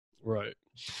Right.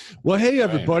 Well, hey, Right.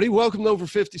 everybody. Welcome to Over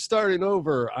 50 Starting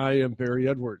Over. I am Barry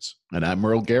Edwards. And I'm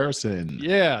Merle Garrison.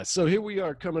 Yeah. So here we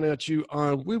are coming at you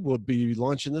on, we will be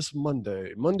launching this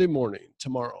Monday morning,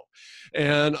 tomorrow.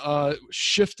 And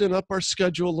shifting up our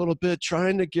schedule a little bit,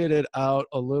 trying to get it out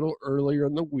a little earlier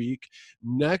in the week.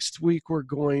 Next week, we're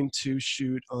going to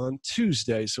shoot on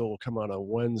Tuesday. So it will come out on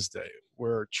Wednesday.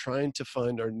 We're trying to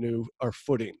find our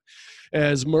footing,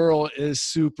 as Merle is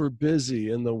super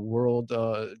busy in the world,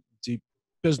 deep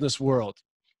business world,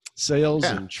 sales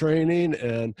and training.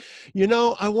 And,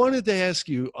 I wanted to ask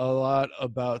you a lot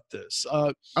about this.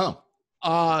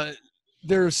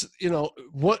 There's,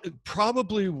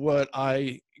 what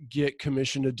I get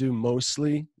commissioned to do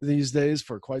mostly these days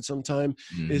for quite some time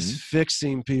is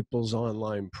fixing people's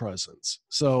online presence.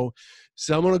 So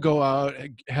I'm going to go out,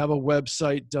 have a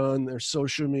website done, their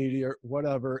social media,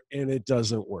 whatever, and it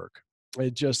doesn't work.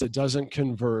 It doesn't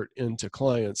convert into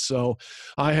clients. So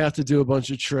I have to do a bunch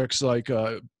of tricks like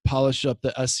polish up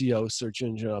the SEO, search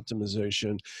engine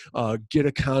optimization, get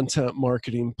a content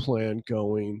marketing plan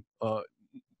going,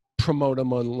 promote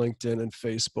them on LinkedIn and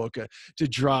Facebook to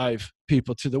drive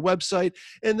people to the website.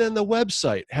 And then the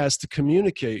website has to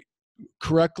communicate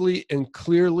correctly and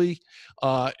clearly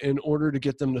in order to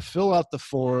get them to fill out the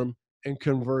form and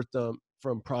convert them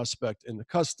from prospect into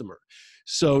customer.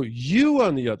 So you,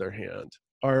 on the other hand,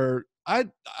 are, I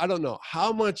don't know,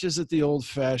 how much is it the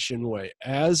old-fashioned way?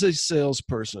 As a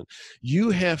salesperson, you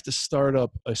have to start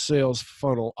up a sales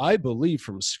funnel, I believe,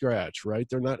 from scratch, right?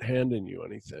 They're not handing you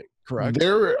anything, correct?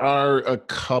 There are a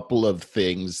couple of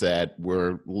things that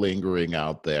were lingering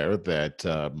out there that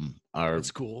are That's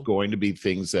cool. going to be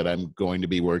things that I'm going to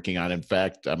be working on. In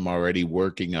fact, I'm already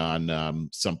working on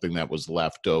something that was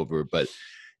left over, but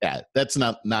yeah, that's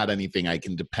not anything I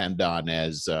can depend on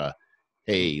as,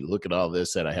 hey, look at all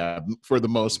this that I have. For the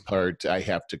most part, I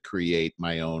have to create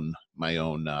my own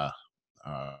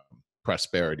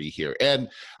prosperity here. And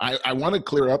I want to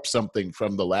clear up something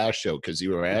from the last show, because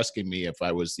you were asking me if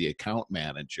I was the account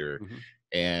manager.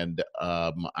 And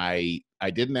I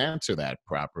didn't answer that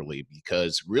properly,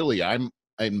 because really I'm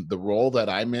the role that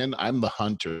I'm in, I'm the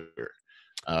hunter.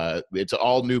 It's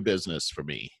all new business for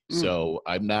me. So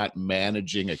I'm not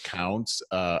managing accounts.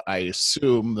 I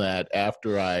assume that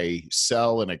after I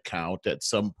sell an account, at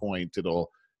some point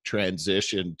it'll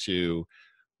transition to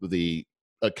the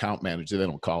account manager. They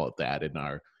don't call it that in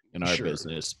our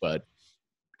business, but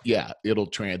yeah, it'll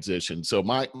transition. So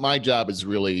my job is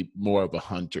really more of a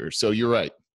hunter. So you're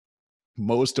right.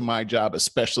 Most of my job,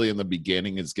 especially in the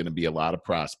beginning, is going to be a lot of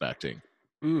prospecting.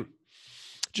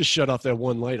 Just shut off that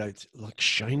one light. I look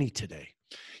shiny today.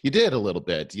 You did a little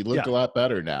bit. You look a lot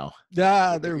better now.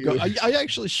 Yeah, there we go. I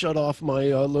actually shut off my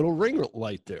little ring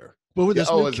light there. But with this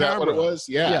new is camera, that what it was?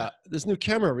 Yeah. This new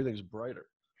camera, everything's brighter.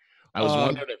 I was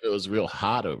wondering if it was real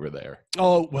hot over there.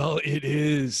 Oh, well, it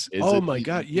is. My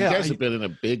God. Yeah. You guys have been in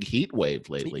a big heat wave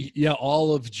lately. Yeah,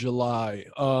 all of July,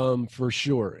 for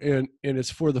sure. And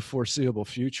it's for the foreseeable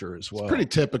future as well. It's pretty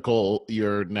typical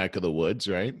your neck of the woods,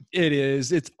 right? It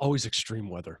is. It's always extreme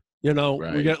weather.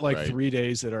 We get 3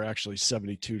 days that are actually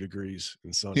 72 degrees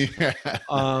and sunny.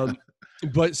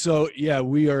 But so,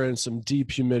 we are in some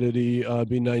deep humidity,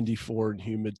 be 94 and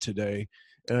humid today.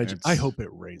 And I hope it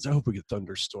rains. I hope we get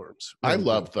thunderstorms. I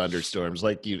love thunderstorms.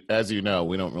 As you know,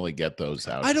 we don't really get those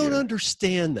out here. I don't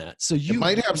understand that. So it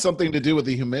might have something to do with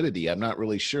the humidity. I'm not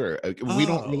really sure. We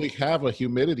don't really have a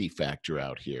humidity factor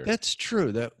out here. That's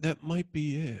true. That might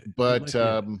be it. But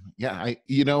I'm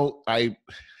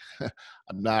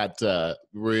not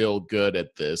real good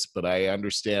at this, but I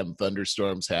understand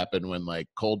thunderstorms happen when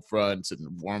cold fronts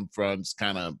and warm fronts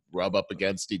kind of rub up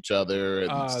against each other,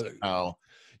 and somehow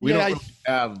we don't really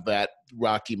have that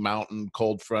Rocky Mountain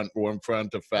cold front, warm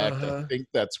front effect. I think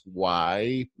that's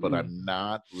why, but I'm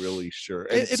not really sure.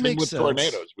 And it makes sense.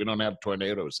 Tornadoes. We don't have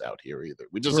tornadoes out here either.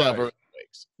 We just have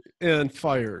earthquakes. And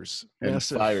fires.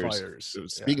 Massive fires. So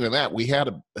speaking of that,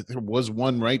 there was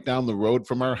one right down the road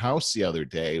from our house the other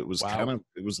day. It was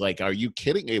it was like, are you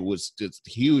kidding? It was just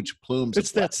huge plumes.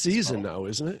 It's that season now,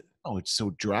 isn't it? Oh, it's so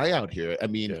dry out here. I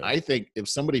mean, I think if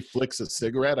somebody flicks a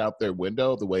cigarette out their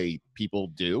window the way people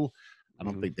do, I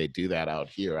don't think they do that out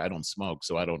here. I don't smoke,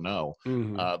 so I don't know.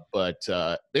 But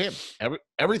man,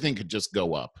 everything could just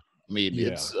go up. I mean,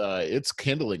 it's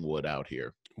kindling wood out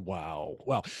here.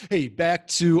 Wow. Hey, back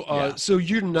to so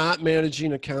you're not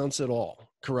managing accounts at all,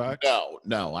 correct?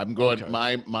 No. I'm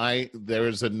going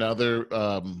there's another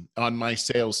on my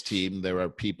sales team, there are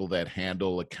people that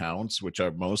handle accounts, which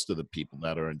are most of the people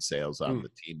that are in sales on the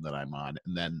team that I'm on,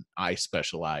 and then I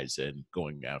specialize in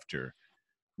going after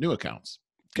new accounts.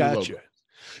 Gotcha.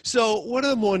 So what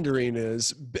I'm wondering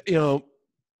is,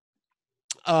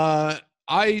 I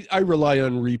rely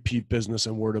on repeat business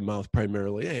and word of mouth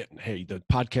primarily. Hey, the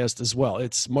podcast as well.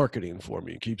 It's marketing for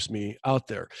me. It keeps me out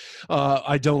there.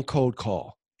 I don't cold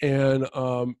call. And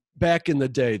back in the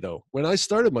day, though, when I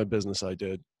started my business, I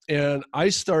did. And I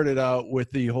started out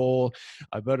with the whole,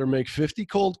 I better make 50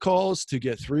 cold calls to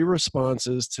get 3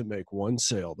 responses to make 1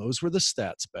 sale. Those were the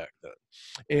stats back then.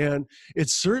 And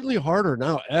it's certainly harder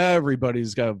now.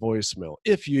 Everybody's got a voicemail.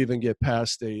 If you even get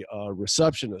past a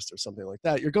receptionist or something like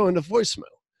that, you're going to voicemail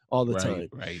all the time.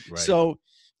 Right. So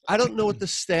I don't know what the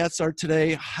stats are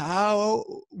today.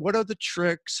 What are the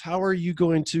tricks? How are you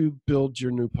going to build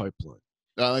your new pipeline?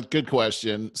 Good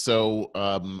question. So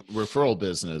referral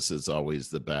business is always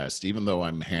the best, even though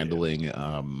I'm handling,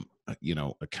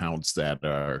 accounts that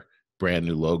are brand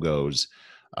new logos.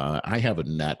 I have a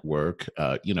network.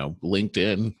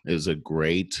 LinkedIn is a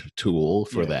great tool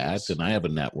for that. And I have a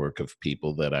network of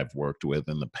people that I've worked with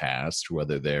in the past,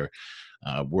 whether they're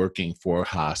working for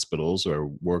hospitals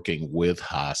or working with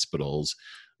hospitals.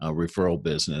 Referral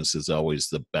business is always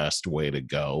the best way to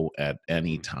go at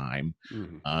any time.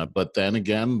 Mm-hmm. But then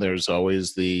again, there's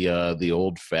always the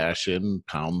old-fashioned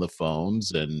pound the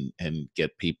phones and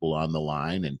get people on the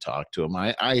line and talk to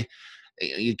them.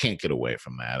 You can't get away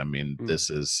from that. I mean, this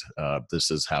is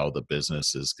how the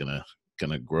business is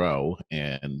gonna grow,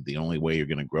 and the only way you're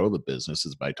gonna grow the business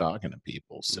is by talking to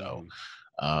people. So.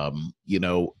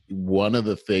 One of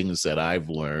the things that I've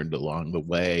learned along the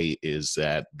way is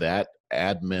that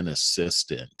admin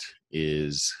assistant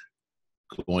is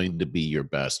going to be your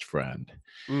best friend.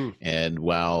 And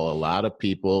while a lot of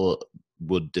people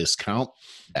would discount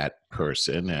that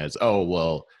person as, oh,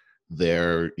 well,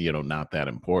 they're, not that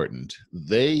important,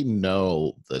 they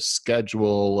know the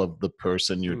schedule of the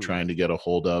person you're trying to get a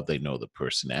hold of. They know the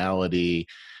personality.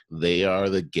 They are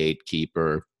the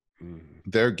gatekeeper.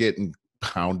 They're getting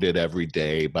pounded every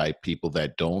day by people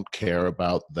that don't care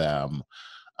about them.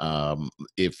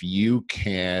 If you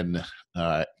can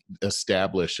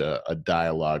establish a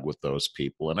dialogue with those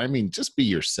people, and I mean, just be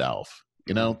yourself,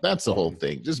 that's the whole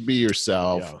thing. Just be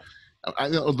yourself.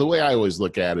 The way I always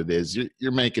look at it is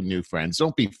you're making new friends.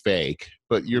 Don't be fake,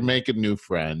 but you're making new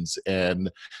friends.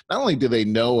 And not only do they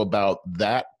know about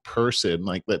that person,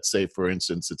 like let's say, for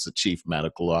instance, it's a chief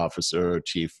medical officer or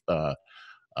chief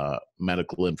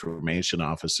medical information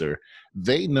officer,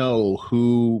 they know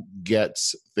who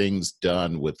gets things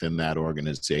done within that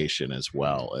organization as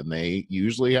well, and they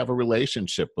usually have a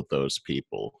relationship with those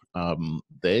people.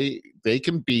 They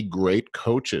can be great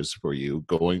coaches for you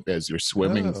going as you're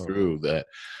swimming through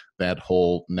that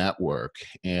whole network.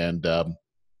 And a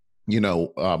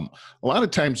lot of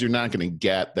times you're not going to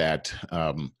get that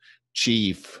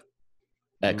chief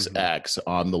XX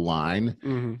on the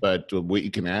line, but what you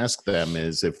can ask them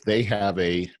is if they have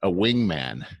a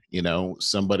wingman,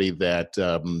 somebody that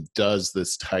does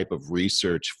this type of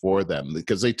research for them,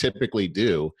 because they typically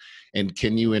do, and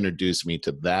can you introduce me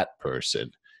to that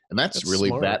person? And that's really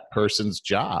smart. That person's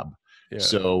job.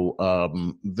 So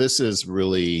this is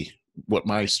really what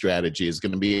my strategy is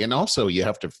going to be. And also you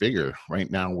have to figure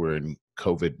right now we're in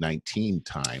COVID-19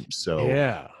 time.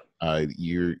 So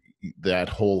that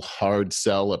whole hard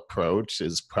sell approach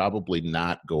is probably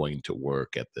not going to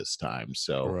work at this time.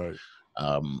 So,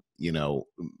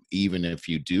 even if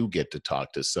you do get to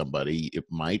talk to somebody, it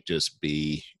might just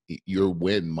be your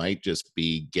win might just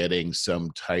be getting some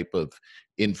type of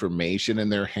information in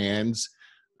their hands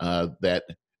that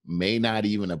may not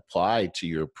even apply to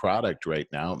your product right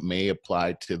now. It may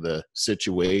apply to the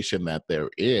situation that they're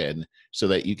in, so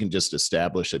that you can just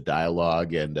establish a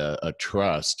dialogue and a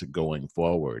trust going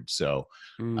forward. So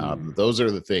those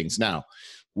are the things. Now,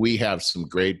 we have some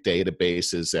great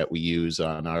databases that we use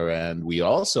on our end. We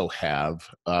also have,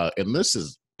 and this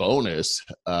is bonus,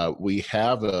 we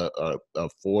have a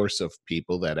force of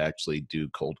people that actually do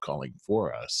cold calling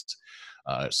for us.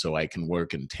 So I can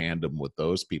work in tandem with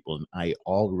those people. And I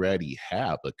already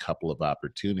have a couple of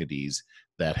opportunities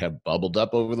that have bubbled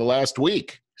up over the last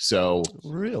week. So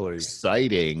really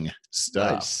exciting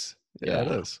stuff. Nice. Yeah,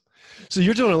 it is. So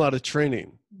you're doing a lot of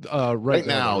training right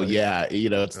now. Right? Yeah.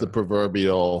 It's the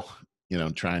proverbial,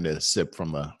 trying to sip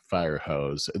from a fire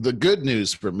hose. The good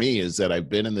news for me is that I've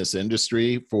been in this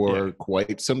industry for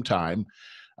quite some time.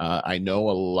 I know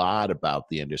a lot about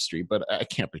the industry, but I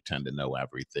can't pretend to know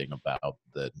everything about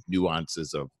the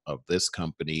nuances of this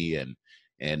company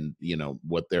and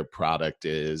what their product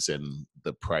is and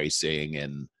the pricing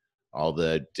and all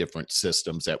the different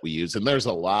systems that we use. And there's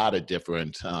a lot of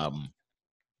different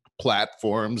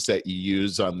platforms that you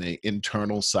use on the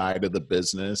internal side of the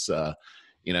business.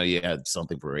 you had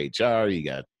something for HR, you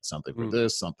got something for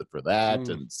this, something for that,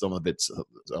 and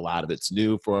a lot of it's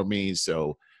new for me.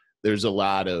 So there's a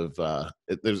lot of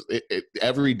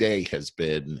every day has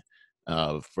been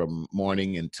from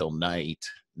morning until night,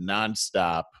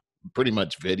 nonstop, pretty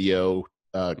much video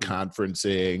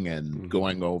conferencing and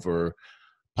going over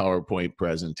PowerPoint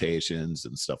presentations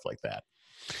and stuff like that.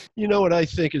 You know what I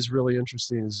think is really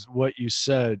interesting is what you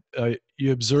said.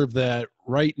 You observe that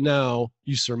right now,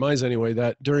 you surmise anyway,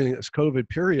 that during this COVID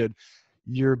period,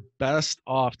 you're best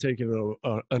off taking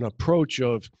an approach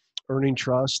of earning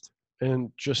trust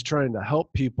and just trying to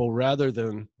help people rather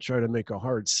than try to make a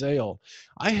hard sale.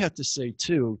 I have to say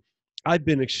too, I've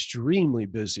been extremely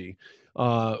busy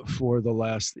for the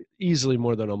last easily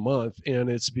more than a month. And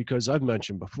it's because I've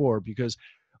mentioned before, because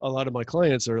a lot of my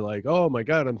clients are like, oh my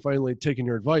God, I'm finally taking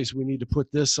your advice. We need to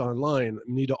put this online.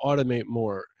 We need to automate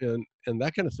more and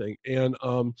that kind of thing. And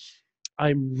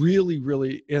I'm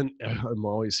really, and I'm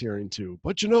always hearing too,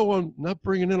 but I'm not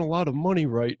bringing in a lot of money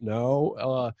right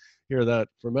now. Hear that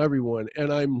from everyone.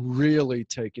 And I'm really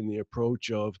taking the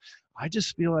approach of, I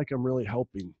just feel like I'm really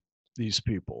helping these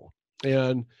people.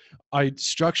 And I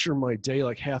structure my day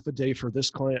like half a day for this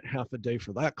client, half a day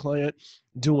for that client,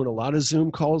 doing a lot of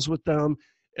Zoom calls with them.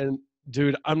 And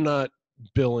dude, I'm not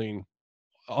billing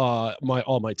all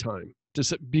my time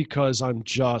just because I'm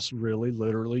just really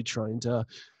literally trying to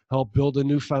help build a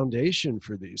new foundation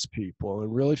for these people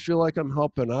and really feel like I'm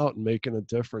helping out and making a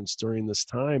difference during this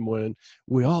time when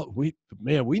we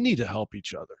need to help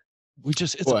each other.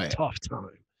 It's a tough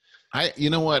time. You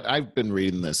know what? I've been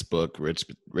reading this book,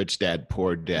 Rich Dad,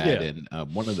 Poor Dad. Yeah.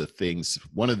 And one of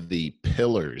the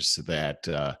pillars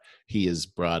that he has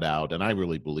brought out, and I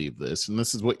really believe this, and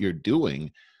this is what you're doing,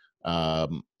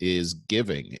 is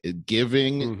giving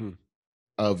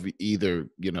of either,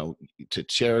 to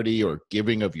charity or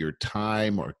giving of your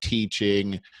time or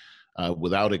teaching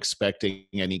without expecting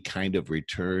any kind of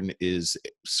return is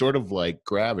sort of like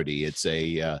gravity. It's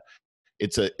a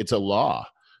law.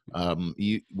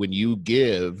 When you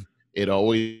give, it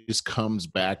always comes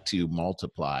back to you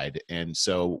multiplied. And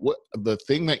so the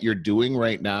thing that you're doing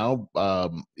right now,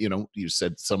 you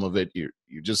said some of it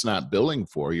you're just not billing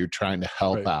for, you're trying to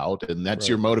help out, and that's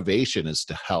your motivation, is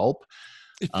to help.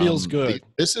 It feels good.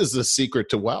 This is the secret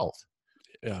to wealth.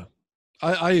 Yeah.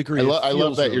 I agree. I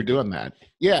love that you're doing that.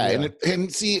 Yeah. And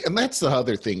that's the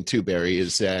other thing too, Barry,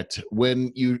 is that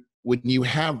when you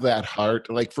have that heart,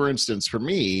 like for instance, for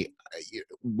me,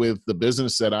 with the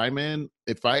business that I'm in,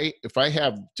 if I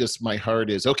have just my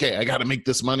heart is, okay, I got to make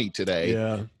this money today.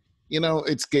 Yeah.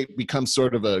 It becomes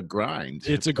sort of a grind.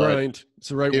 It's a grind. It's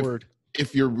the right word.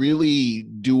 If you're really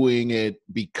doing it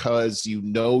because you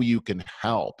can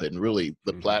help, and really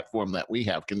the platform that we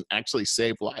have can actually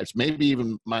save lives, maybe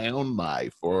even my own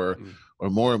life, or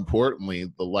more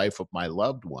importantly, the life of my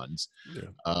loved ones,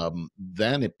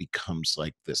 then it becomes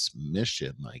like this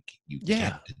mission, like you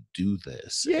get to do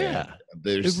this. Yeah. And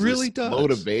there's it really this does.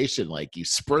 motivation, like you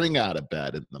spring out of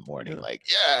bed in the morning, like,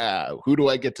 who do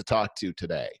I get to talk to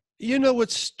today? You know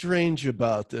what's strange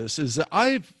about this is that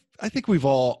I think we've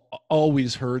all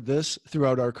always heard this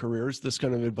throughout our careers. This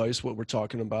kind of advice, what we're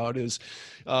talking about, is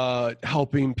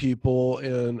helping people,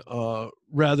 and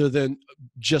rather than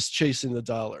just chasing the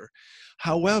dollar.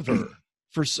 However,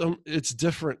 for some, it's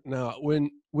different now.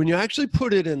 When you actually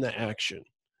put it into action,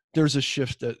 there's a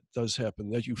shift that does happen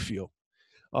that you feel.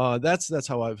 That's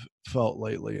how I've felt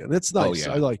lately, and it's nice.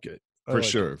 I like it. For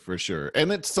sure.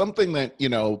 And it's something that,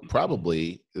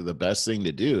 probably the best thing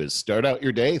to do is start out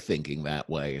your day thinking that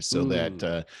way, so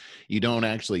that you don't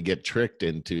actually get tricked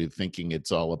into thinking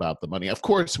it's all about the money. Of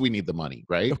course, we need the money,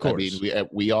 right? Of course. I mean,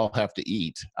 we all have to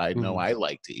eat. I know I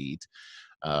like to eat.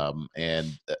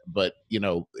 But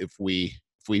if we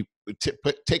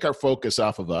take our focus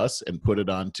off of us and put it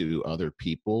onto other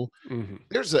people,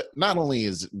 there's not only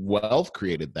is wealth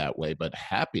created that way, but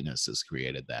happiness is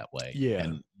created that way. Yeah.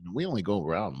 And we only go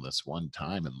around this one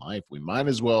time in life. We might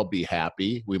as well be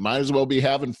happy. We might as well be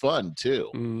having fun too.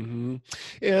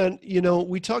 And,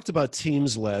 we talked about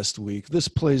teams last week. This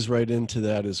plays right into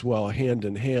that as well, hand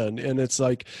in hand. And it's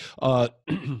like,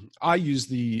 I use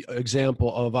the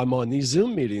example of I'm on these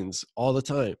Zoom meetings all the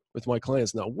time with my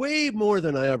clients now, way more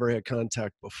than I ever had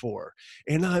contact before.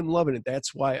 And I'm loving it.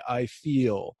 That's why I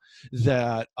feel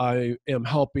that I am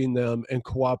helping them and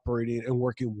cooperating and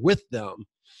working with them.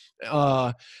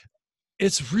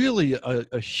 It's really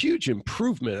a huge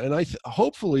improvement. And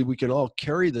hopefully we can all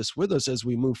carry this with us as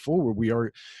we move forward. We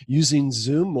are using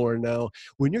Zoom more now.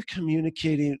 When you're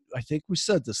communicating, I think we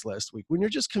said this last week, when you're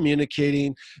just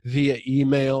communicating via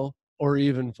email or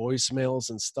even voicemails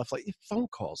and stuff like phone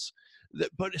calls,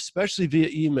 but especially via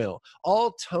email,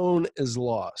 all tone is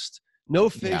lost. No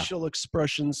facial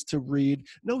expressions to read,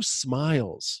 no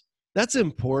smiles. That's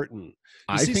important. You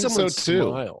I see think someone so too.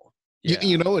 smile.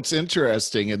 You know, it's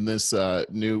interesting in this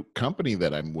new company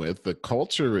that I'm with, the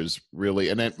culture is really,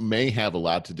 and it may have a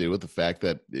lot to do with the fact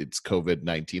that it's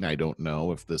COVID-19. I don't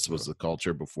know if this was the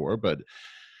culture before, but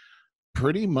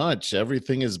pretty much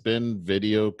everything has been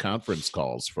video conference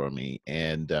calls for me.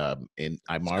 And I'm It's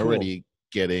already cool.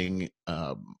 getting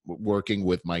working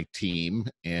with my team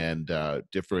and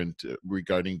different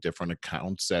regarding different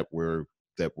accounts that we're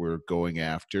going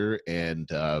after. And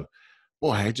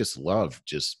boy, I just love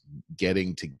just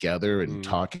getting together and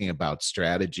talking about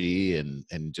strategy and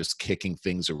just kicking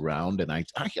things around. And I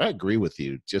agree with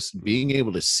you. Just being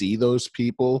able to see those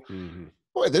people.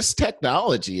 Boy, this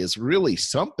technology is really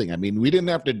something. I mean, we didn't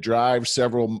have to drive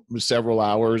several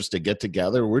hours to get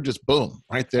together. We're just boom,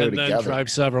 right there And then together.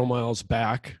 drive several miles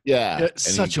back. Yeah, It's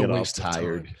and you such a get all waste of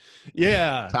tired. time.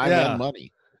 Yeah, Time and yeah.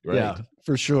 money. Yeah, Right.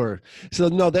 for sure. So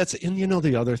no, and you know,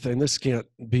 the other thing, this can't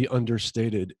be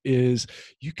understated, is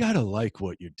you got to like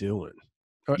what you're doing,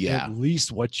 or at Yeah.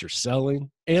 least what you're selling,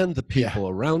 and the Yeah. people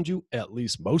around you, at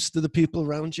least most of the people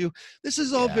around you. This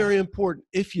is all Yeah. very important.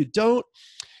 If you don't,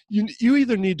 you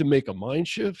either need to make a mind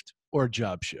shift or a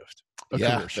job shift, a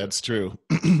Yeah, career shift. that's true.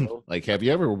 You know? Like, have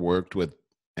you ever worked with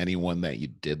anyone that you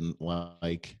didn't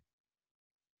like?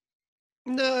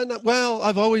 No, well,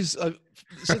 I've always,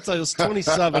 since I was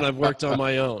 27, I've worked on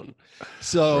my own. Right.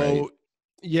 So,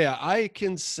 yeah, I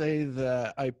can say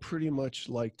that I pretty much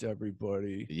liked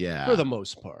everybody for the Yeah.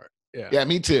 most part. Yeah. Yeah,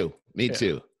 me too. Me Yeah.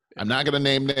 too. I'm not going to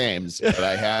name names, but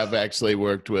I have actually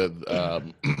worked with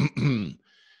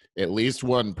at least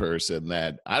one person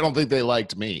that I don't think they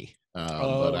liked me.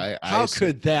 But How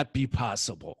could that be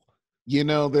possible? you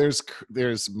know, there's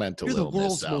mental You're the illness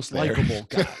world's out most there. likable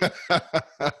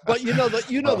guy. But you know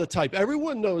Well, the type.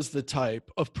 Everyone knows the type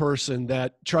of person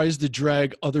that tries to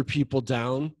drag other people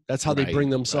down. That's how they right, bring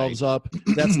right. themselves up.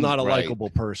 That's not a Right. likable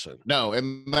person. No,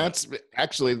 and that's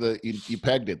actually you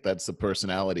pegged it. That's the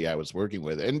personality I was working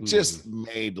with, and just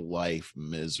made life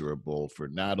miserable for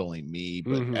not only me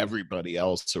but everybody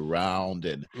else around,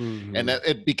 and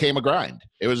it became a grind.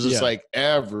 It was just Yeah. like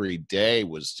every day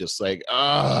was just like,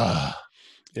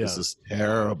 this is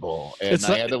terrible, and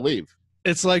I had to leave.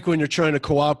 It's like when you're trying to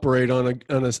cooperate on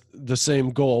the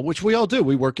same goal, which we all do.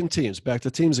 We work in teams. Back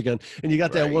to teams again, and you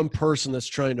got that one person that's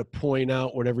trying to point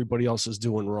out what everybody else is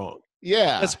doing wrong.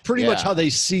 Yeah, that's pretty much how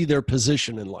they see their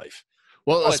position in life.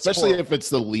 Well, especially if it's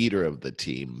the leader of the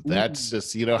team. That's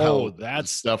just, you know, how that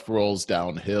stuff rolls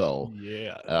downhill.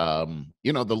 Yeah.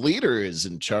 You know, the leader is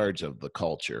in charge of the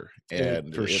culture.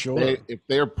 And for sure. if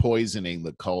they're poisoning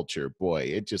the culture, boy,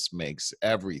 it just makes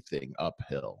everything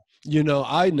uphill. You know,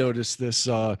 I noticed this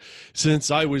since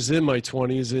I was in my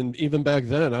 20s, and even back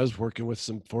then, I was working with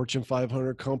some Fortune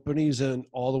 500 companies and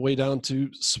all the way down to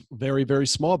very, very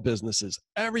small businesses,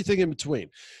 everything in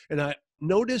between. And I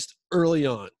noticed early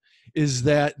on is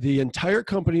that the entire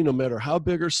company, no matter how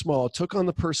big or small, took on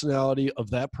the personality of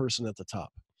that person at the top.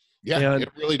 Yeah, it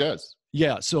really does.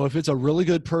 Yeah. So if it's a really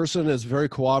good person, is very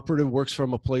cooperative, works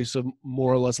from a place of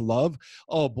more or less love,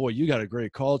 oh boy, you got a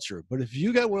great culture. But if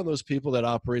you got one of those people that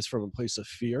operates from a place of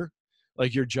fear,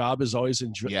 like your job is always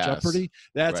in jeopardy,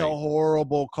 that's a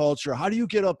horrible culture. How do you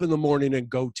get up in the morning and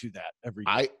go to that every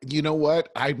day? You know what?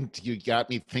 You got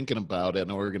me thinking about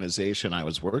an organization I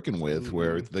was working with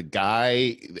where the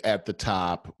guy at the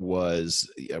top was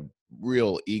a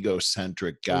real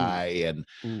egocentric guy,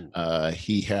 and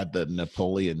he had the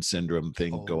Napoleon syndrome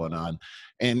thing going on.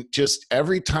 And just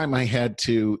every time I had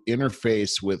to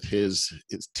interface with his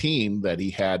team that he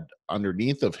had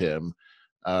underneath of him,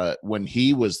 when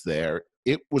he was there,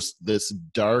 it was this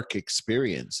dark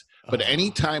experience. But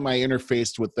anytime I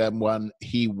interfaced with them when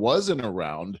he wasn't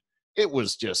around, it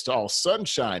was just all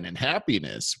sunshine and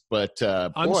happiness. But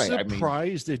I'm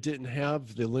surprised it didn't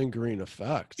have the lingering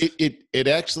effect. It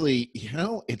actually, you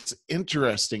know, it's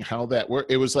interesting how that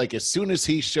worked. It was like as soon as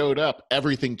he showed up,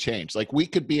 everything changed. Like we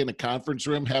could be in a conference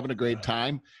room having a great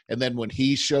time, and then when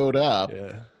he showed up,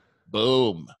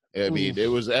 boom. I mean, it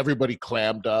was everybody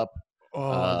clammed up.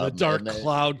 The dark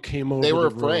cloud came over. They were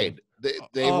the afraid. Room.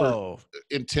 They were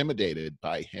intimidated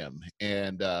by him,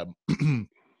 and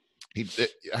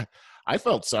I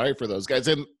felt sorry for those guys,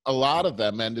 and a lot of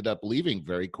them ended up leaving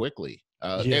very quickly.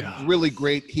 And really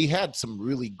great. He had some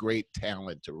really great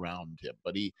talent around him,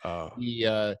 but he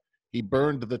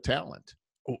burned the talent.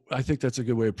 I think that's a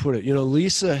good way to put it. You know,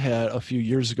 Lisa had a few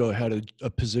years ago had a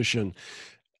position.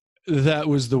 that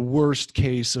was the worst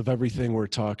case of everything we're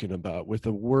talking about, with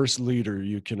the worst leader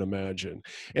you can imagine.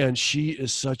 And she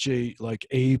is such a like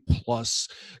A plus,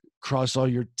 cross all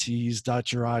your T's,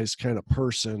 dot your I's kind of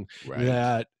person, Right.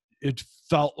 that it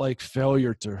felt like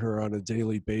failure to her on a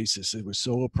daily basis. It was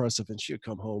so oppressive, and she would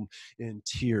come home in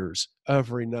tears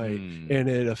every night, and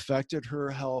it affected her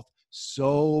health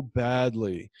so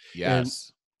badly.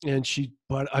 Yes. And she,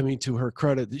 but I mean, to her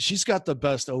credit, she's got the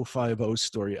best O5O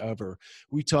story ever.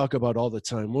 We talk about all the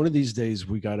time. One of these days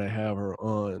we got to have her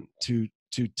on to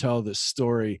tell this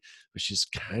story, but she's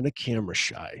kind of camera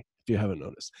shy, if you haven't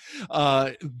noticed.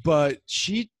 But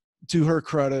she, to her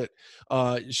credit,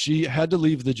 she had to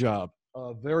leave the job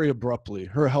very abruptly.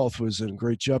 Her health was in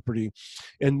great jeopardy,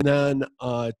 and then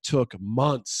took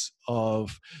months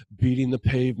of beating the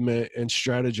pavement and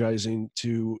strategizing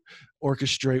to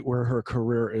orchestrate where her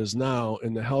career is now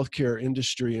in the healthcare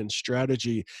industry and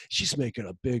strategy. She's making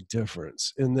a big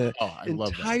difference in the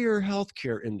entire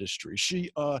healthcare industry. She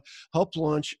helped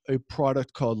launch a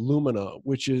product called Lumina,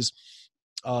 which is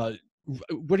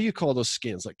what do you call those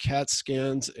scans? Like CAT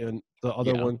scans, and the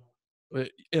other one,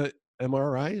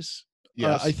 MRIs.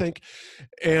 Yes. I think.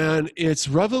 And it's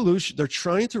revolution. They're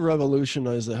trying to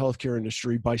revolutionize the healthcare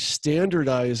industry by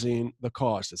standardizing the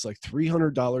cost. It's like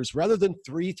 $300 rather than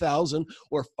 $3,000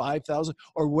 or $5,000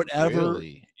 or whatever.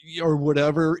 Really? Or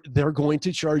whatever they're going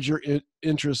to charge your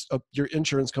interest of your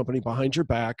insurance company behind your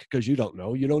back, because you don't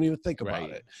know, you don't even think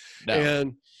about it. No.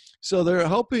 And so they're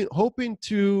hoping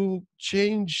to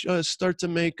change, start to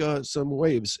make some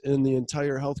waves in the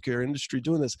entire healthcare industry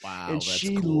doing this. Wow, and that's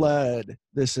she cool. led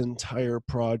this entire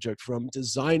project from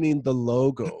designing the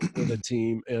logo with a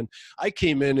team. And I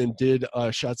came in and did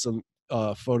shot some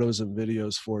photos and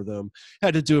videos for them.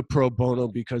 Had to do it pro bono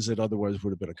because it otherwise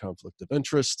would have been a conflict of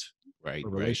interest. Right,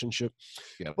 relationship.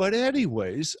 Yep. But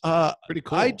anyways, pretty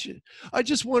cool. I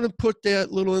just want to put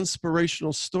that little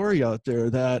inspirational story out there,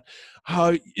 that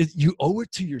how you owe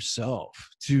it to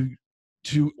yourself to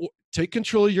take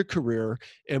control of your career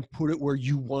and put it where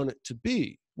you want it to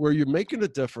be, where you're making a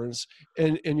difference,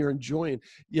 and you enjoy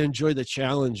the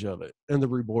challenge of it and the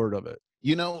reward of it.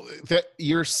 You know, that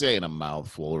you're saying a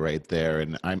mouthful right there,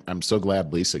 and I'm so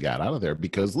glad Lisa got out of there,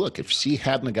 because look, if she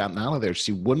hadn't gotten out of there,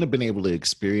 she wouldn't have been able to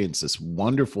experience this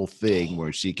wonderful thing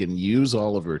where she can use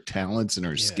all of her talents and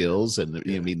her skills. And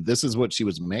I mean, this is what she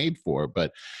was made for.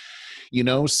 But you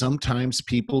know, sometimes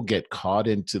people get caught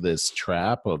into this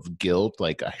trap of guilt,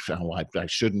 like I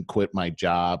shouldn't quit my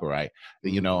job, or I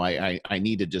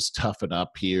need to just toughen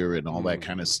up here and all that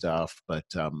kind of stuff. But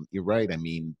you're right. I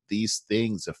mean, these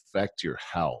things affect your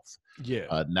health.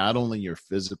 Yeah. Not only your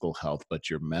physical health, but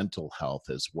your mental health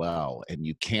as well. And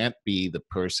you can't be the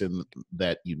person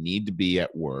that you need to be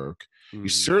at work. You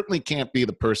certainly can't be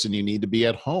the person you need to be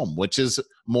at home, which is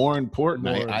more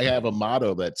important. I have a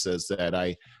motto that says that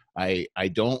I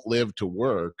don't live to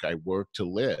work, I work to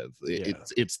live.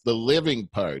 It's the living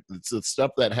part. It's the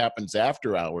stuff that happens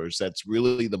after hours that's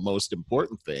really the most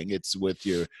important thing. It's with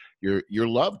your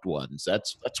loved ones.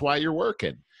 That's why you're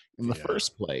working in the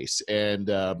first place. And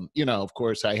you know, of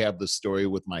course, I have the story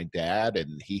with my dad,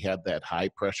 and he had that high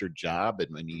pressure job,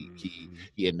 and when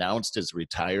he announced his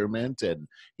retirement, and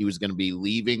he was going to be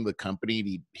leaving the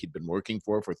company he'd been working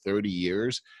for 30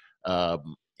 years.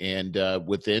 And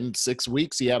within 6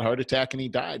 weeks, he had a heart attack and he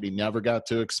died. He never got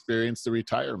to experience the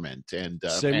retirement. And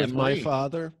same with my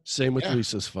father. Same with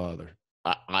Lisa's father.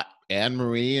 Anne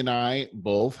Marie and I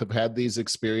both have had these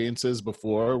experiences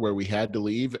before where we had to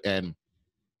leave. And,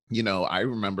 you know, I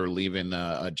remember leaving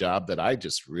a job that I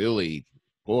just really,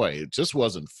 it just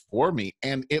wasn't for me.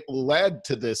 And it led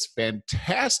to this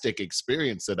fantastic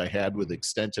experience that I had with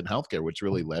Extension Healthcare, which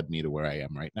really led me to where I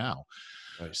am right now.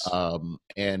 Nice.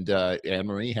 And Anne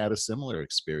Marie had a similar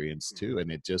experience too.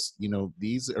 And it just, you know,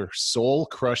 these are soul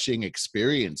crushing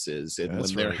experiences. And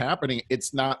when they're happening,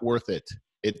 it's not worth it.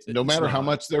 No matter how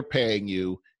much they're paying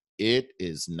you, it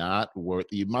is not worth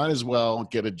it. You might as well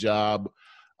get a job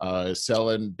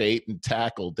selling bait and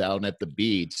tackle down at the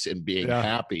beach and being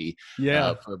happy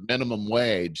for minimum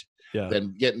wage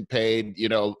than getting paid, you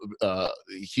know,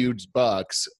 huge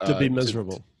bucks to be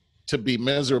miserable. To be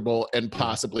miserable and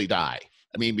possibly die.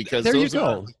 I mean, because there those you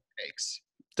go.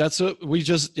 That's what we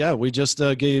just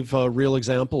gave real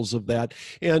examples of that.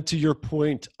 And to your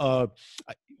point,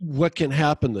 what can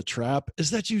happen, the trap,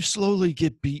 is that you slowly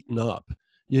get beaten up.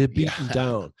 You get beaten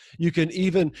down. You can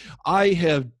even, I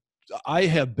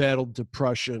have battled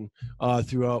depression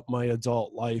throughout my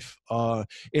adult life.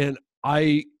 And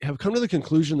I have come to the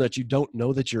conclusion that you don't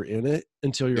know that you're in it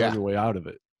until you're on your way out of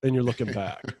it and you're looking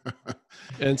back.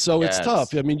 And so it's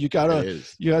tough. I mean, you gotta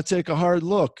take a hard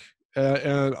look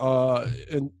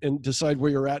and decide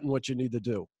where you're at and what you need to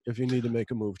do if you need to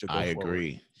make a move to go I forward.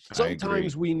 agree.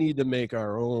 Sometimes we need to make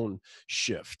our own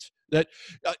shift. That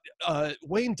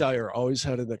Wayne Dyer always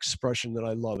had an expression that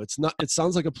I love. It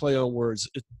sounds like a play on words,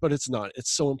 but it's not.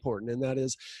 It's so important, and that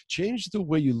is change the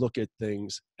way you look at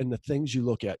things, and the things you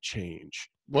look at change.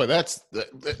 Boy, that's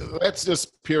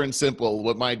just pure and simple.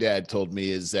 What my dad told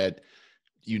me is that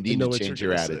you need to change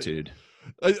your attitude.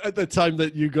 At the time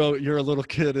that you're a little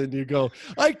kid and you go,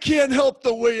 I can't help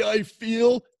the way I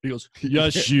feel. He goes,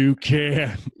 yes, you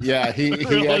can. Yeah, he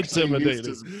actually used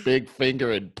his big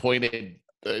finger and pointed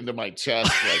into my chest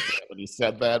like that when he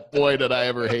said that. Boy, did I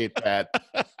ever hate that.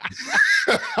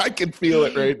 I can feel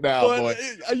it right now. Boy.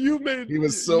 He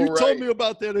was so right. You told me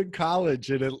about that in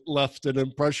college, and it left an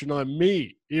impression on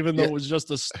me, even though it was just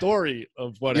a story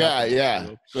of what happened. Yeah.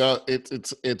 Well,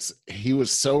 he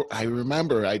was so. I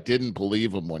remember I didn't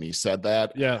believe him when he said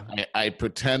that. Yeah. I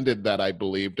pretended that I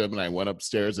believed him, and I went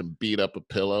upstairs and beat up a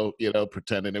pillow,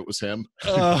 pretending it was him.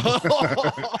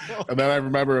 And then I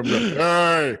remember him going,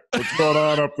 "Hey, what's going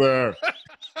on up there?"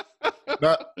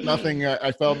 Nothing.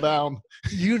 I fell down.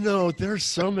 There's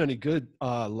so many good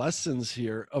lessons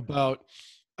here about,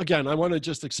 again, I want to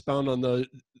just expound on the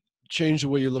change the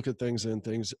way you look at things and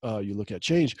things you look at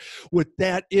change. What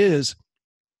that is,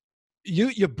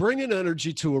 you bring an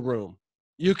energy to a room.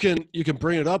 You can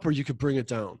bring it up or you can bring it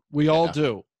down. We all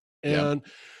do. And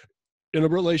in a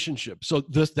relationship, so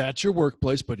that's your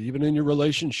workplace, but even in your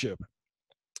relationship,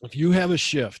 if you have a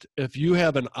shift, if you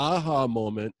have an aha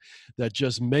moment that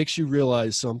just makes you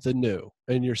realize something new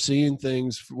and you're seeing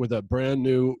things with a brand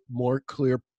new, more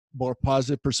clear, more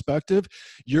positive perspective,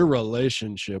 your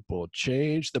relationship will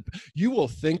change. You will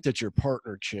think that your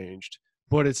partner changed,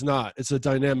 but it's not. It's a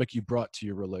dynamic you brought to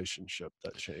your relationship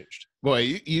that changed.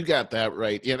 Boy, you got that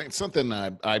right. Yeah, it's something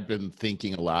I've been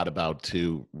thinking a lot about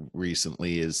too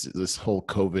recently is this whole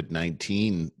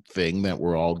COVID-19 thing that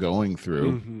we're all going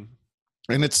through. Mm-hmm.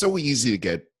 And it's so easy to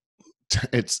get,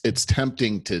 it's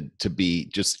tempting to be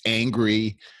just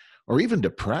angry or even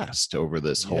depressed over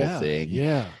this whole thing.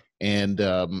 Yeah. And,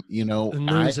 the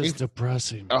news is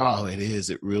depressing. Oh, it is.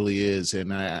 It really is.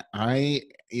 And I'm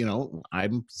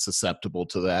susceptible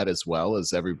to that as well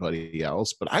as everybody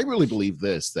else. But I really believe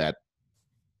that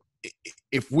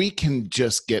if we can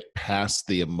just get past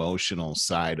the emotional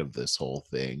side of this whole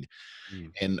thing,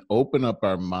 and open up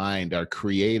our mind, our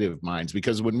creative minds,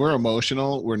 because when we're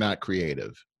emotional, we're not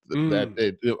creative.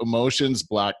 Emotions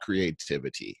block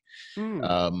creativity.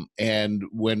 And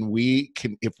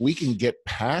if we can get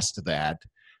past that,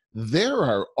 there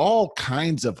are all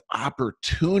kinds of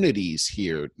opportunities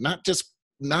here, not just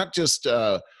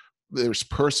there's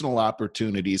personal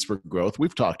opportunities for growth.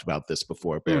 We've talked about this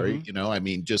before, Barry.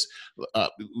 Mm-hmm. Just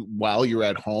while you're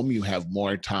at home, you have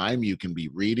more time. You can be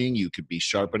reading. You could be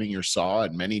sharpening your saw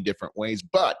in many different ways.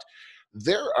 But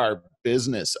there are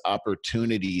business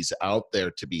opportunities out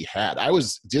there to be had.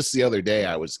 Just the other day,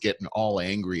 I was getting all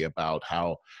angry about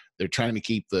how they're trying to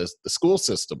keep the school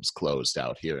systems closed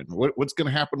out here, and what's going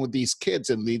to happen with these kids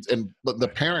and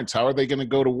the parents. How are they going to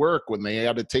go to work when they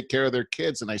have to take care of their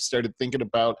kids? And I started thinking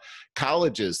about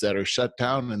colleges that are shut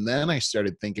down, and then I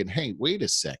started thinking, hey, wait a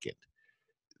second.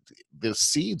 The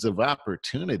seeds of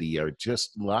opportunity are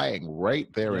just lying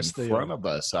right there in front of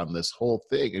us on this whole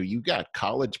thing. You got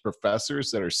college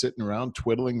professors that are sitting around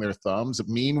twiddling their thumbs.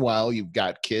 Meanwhile, you've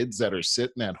got kids that are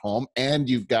sitting at home, and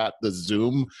you've got the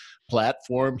Zoom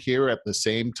platform here at the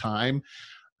same time.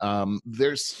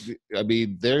 There's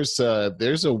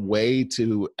a way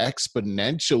to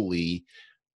exponentially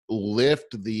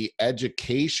lift the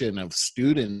education of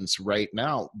students right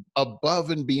now above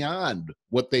and beyond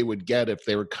what they would get if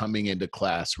they were coming into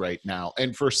class right now.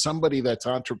 And for somebody that's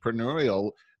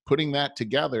entrepreneurial, putting that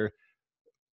together,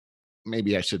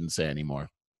 maybe I shouldn't say anymore.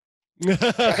 You're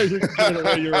giving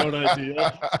away your own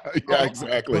idea. Yeah,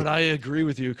 exactly. But I agree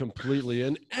with you completely.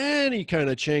 In any kind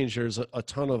of change, there's a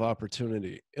ton of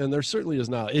opportunity. And there certainly is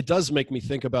now. It does make me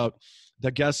think about the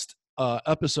guest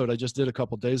episode I just did a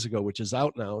couple days ago, which is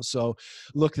out now. So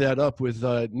look that up with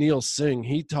Neil Singh.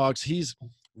 He's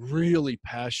really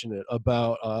passionate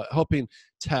about helping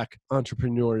tech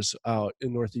entrepreneurs out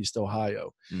in Northeast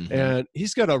Ohio. Mm-hmm. And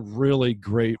he's got a really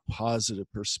great positive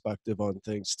perspective on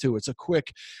things too. It's a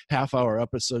quick half-hour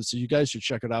episode, so you guys should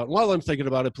check it out. And while I'm thinking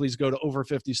about it, please go to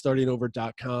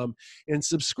over50startingover.com and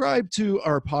subscribe to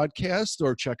our podcast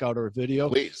or check out our video.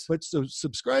 Please. But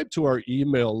subscribe to our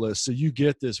email list so you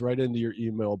get this right into your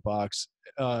email box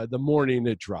the morning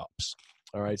it drops.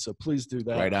 All right, so please do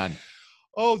that. Right on.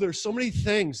 Oh, there's so many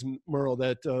things, Merle,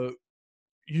 that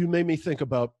you made me think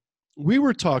about. We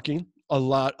were talking a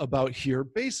lot about here.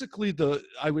 Basically,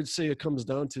 I would say it comes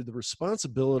down to the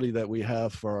responsibility that we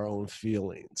have for our own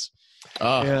feelings.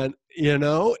 And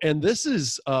and this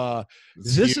is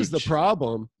the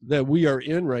problem that we are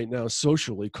in right now,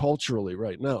 socially, culturally,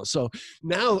 right now. So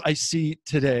now I see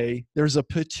today there's a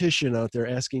petition out there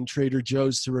asking Trader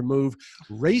Joe's to remove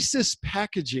racist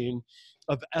packaging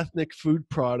of ethnic food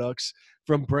products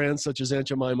from brands such as Aunt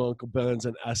Jemima, Uncle Ben's,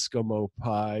 and Eskimo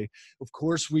Pie. Of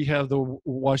course, we have the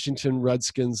Washington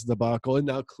Redskins debacle, and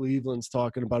now Cleveland's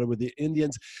talking about it with the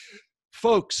Indians.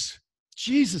 Folks,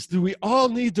 Jesus, do we all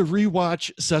need to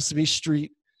rewatch Sesame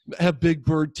Street? Have Big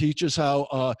Bird teach us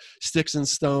how sticks and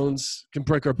stones can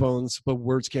break our bones, but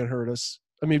words can't hurt us?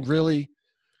 I mean, really?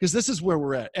 Because this is where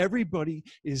we're at. Everybody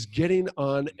is getting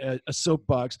on a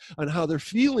soapbox on how their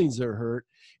feelings are hurt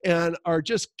and are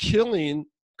just killing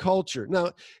culture.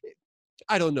 Now,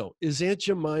 I don't know. Is Aunt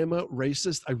Jemima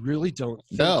racist? I really don't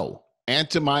think. No, Aunt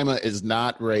Jemima is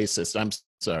not racist. I'm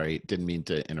sorry. Didn't mean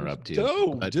to interrupt you.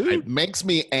 No, dude. It makes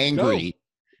me angry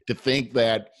to think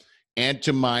that Aunt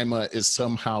Jemima is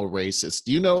somehow racist.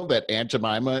 Do you know that Aunt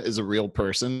Jemima is a real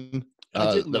person?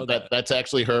 I didn't know that. That's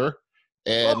actually her.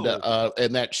 And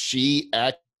and that she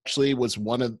actually was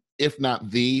one of, if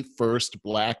not the first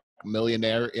Black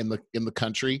millionaire in the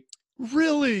country.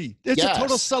 Really? It's a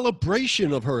total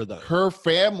celebration of her, then. Her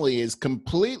family is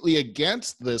completely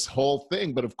against this whole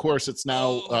thing, but of course it's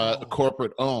now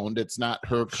corporate owned. It's not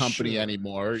her company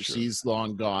anymore. Sure. She's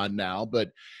long gone now. But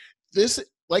this,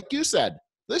 like you said,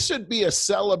 this should be a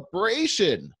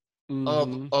celebration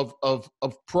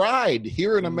of pride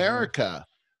here in America,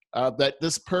 that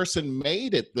this person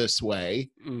made it this way.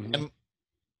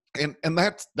 And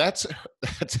that's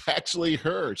actually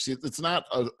her. It's not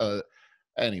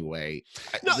anyway.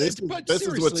 No, this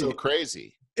is what's so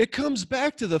crazy. It comes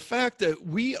back to the fact that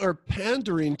we are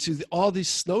pandering to all these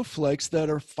snowflakes that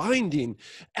are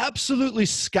absolutely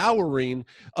scouring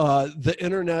the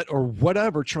internet or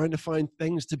whatever, trying to find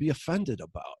things to be offended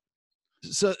about,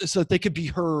 so that they could be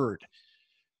heard.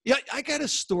 Yeah, I got a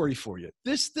story for you.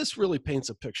 This really paints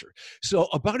a picture. So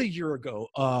about a year ago,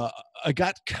 I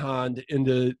got conned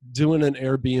into doing an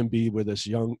Airbnb with this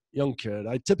young kid.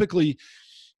 I typically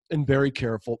am very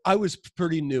careful. I was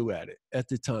pretty new at it at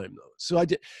the time, though. So I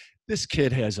did. This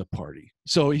kid has a party.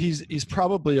 So he's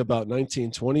probably about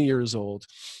 19, 20 years old.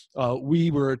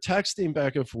 We were texting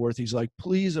back and forth. He's like,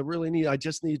 please, I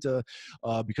just need to,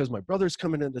 because my brother's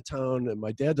coming into town and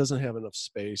my dad doesn't have enough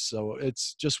space. So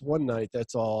it's just one night.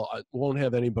 That's all. I won't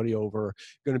have anybody over.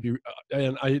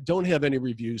 And I don't have any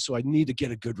reviews. So I need to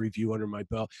get a good review under my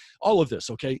belt. All of this.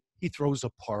 Okay. He throws a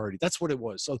party. That's what it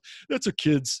was. So that's what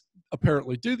kids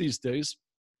apparently do these days,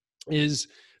 is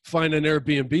find an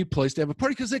Airbnb place to have a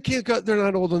party, because they're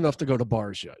not old enough to go to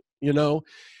bars yet,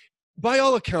 By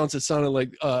all accounts, it sounded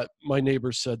like my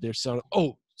neighbors said so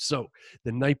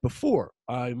the night before,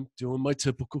 I'm doing my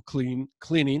typical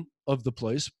cleaning of the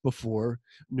place before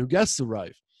new guests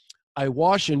arrive. I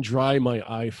wash and dry my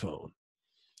iPhone.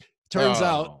 Turns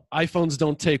out iPhones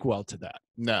don't take well to that.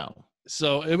 No.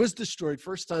 So it was destroyed.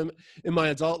 First time in my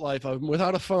adult life I'm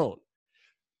without a phone.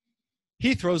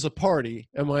 He throws a party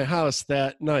at my house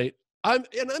that night. I'm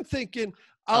thinking,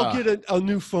 I'll get a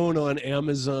new phone on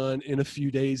Amazon in a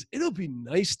few days. It'll be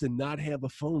nice to not have a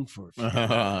phone for a few days.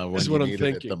 That's what I'm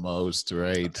thinking. It the most,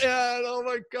 right? And oh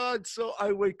my God. So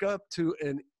I wake up to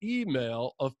an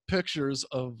email of pictures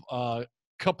of a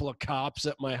couple of cops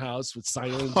at my house with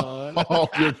sirens on. Oh,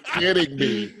 you're kidding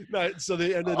me. So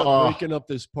they ended up breaking up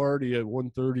this party at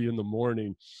 1:30 in the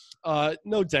morning.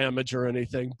 No damage or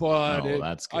anything, but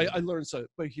that's good. I learned something.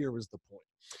 But here was the point.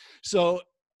 So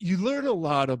you learn a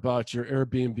lot about your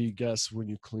Airbnb guests when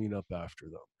you clean up after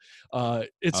them.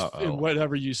 It's in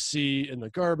whatever you see in the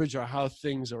garbage or how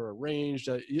things are arranged.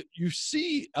 You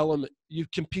see you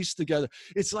can piece together.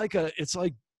 It's like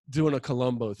doing a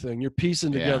Columbo thing. You're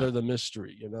piecing together the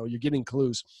mystery. You're getting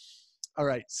clues. All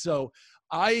right, so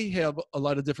I have a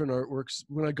lot of different artworks.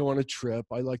 When I go on a trip,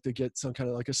 I like to get some kind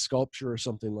of like a sculpture or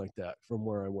something like that from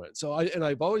where I went. So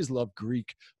I've always loved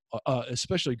Greek,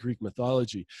 especially Greek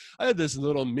mythology. I had this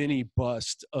little mini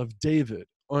bust of David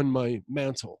on my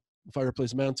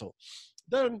fireplace mantle.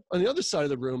 Then on the other side of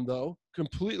the room, though,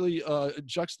 completely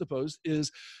juxtaposed,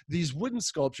 is these wooden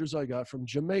sculptures I got from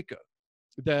Jamaica.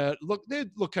 They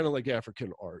look kind of like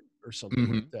African art or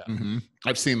something like that.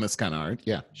 I've seen this kind of art.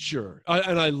 Yeah, sure.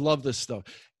 And I love this stuff.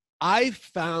 I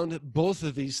found both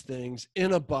of these things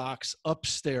in a box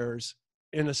upstairs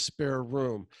in a spare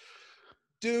room.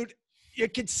 Dude, you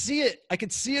could see it. I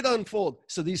could see it unfold.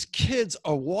 So these kids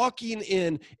are walking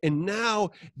in, and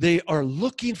now they are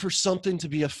looking for something to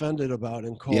be offended about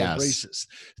and called racist.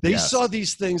 They saw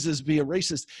these things as being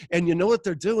racist. And you know what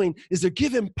they're doing is they're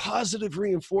giving positive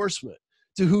reinforcement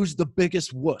to who's the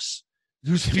biggest wuss,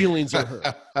 whose feelings are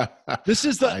hurt. This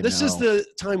is the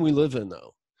time we live in,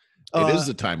 though. It is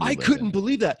the time we live in. I couldn't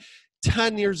believe that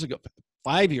 10 years ago,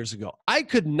 5 years ago. I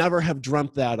could never have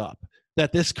dreamt that up,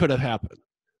 that this could have happened.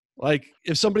 Like,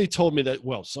 if somebody told me that,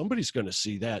 well, somebody's going to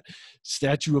see that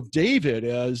statue of David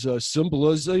as a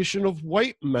symbolization of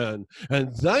white men,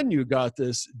 and then you got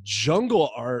this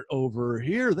jungle art over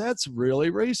here, that's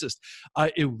really racist.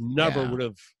 It never would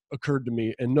have occurred to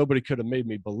me, and nobody could have made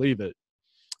me believe it.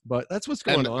 But that's what's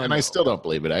going on. And I still don't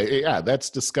believe it.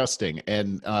 That's disgusting.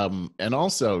 And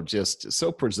also just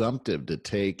so presumptive to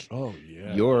take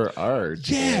your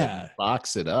art and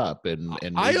box it up. And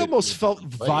I almost felt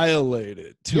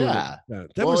violated too. Yeah.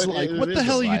 That was like, what the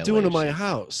hell are you doing in my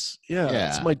house? Yeah.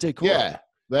 It's my decor. Yeah.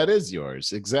 That is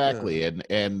yours. Exactly. Yeah.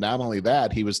 And not only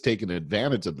that, he was taking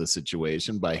advantage of the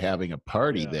situation by having a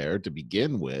party there to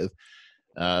begin with.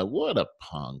 What a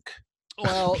punk.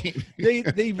 Well,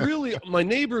 they really, my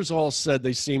neighbors all said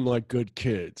they seem like good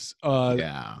kids. But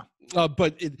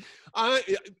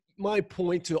my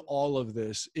point to all of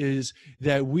this is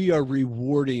that we are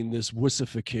rewarding this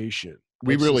wussification.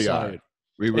 We really are.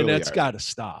 And that's got to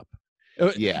stop.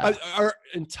 Our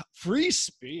free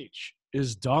speech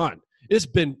is done. It's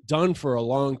been done for a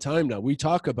long time now. We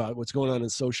talk about what's going on in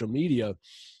social media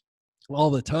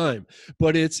all the time,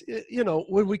 but it's,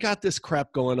 when we got this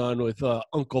crap going on with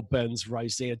Uncle Ben's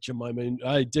rice, Aunt Jemima, and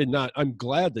I'm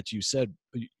glad that you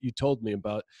told me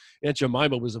about Aunt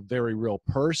Jemima was a very real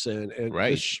person, and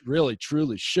this really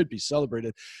truly should be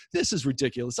celebrated. This is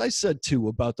ridiculous. I said too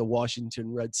about the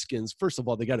Washington Redskins. First of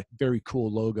all, they got a very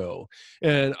cool logo,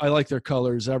 and I like their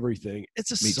colors, everything.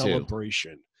 It's a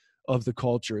celebration of the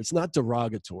culture. It's not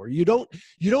derogatory. You don't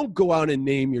go out and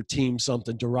name your team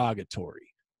something derogatory.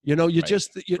 I'm going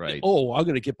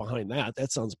to get behind that.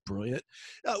 That sounds brilliant.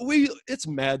 It's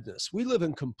madness. We live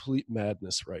in complete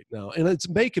madness right now, and it's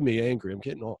making me angry. I'm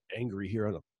getting all angry here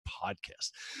on a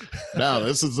podcast. No,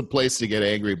 this is the place to get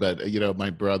angry. But my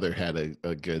brother had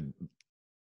a good,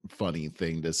 funny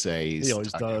thing to say. He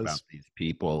always does about these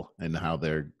people and how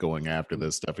they're going after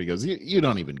this stuff. He goes, "You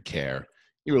don't even care.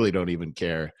 You really don't even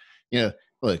care.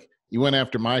 Look, you went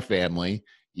after my family.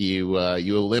 You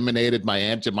eliminated my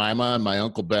Aunt Jemima and my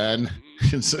Uncle Ben."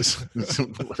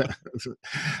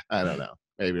 I don't know.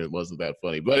 Maybe it wasn't that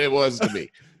funny, but it was to me.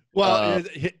 Well,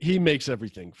 he makes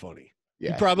everything funny.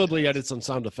 Yeah. He probably added some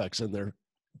sound effects in there.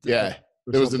 Yeah.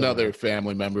 There was another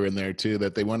family member in there too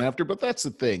that they went after. But that's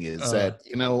the thing is that,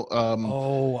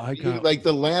 like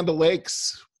the Land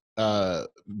O'Lakes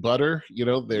butter,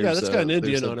 that's got an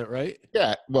Indian on it, right?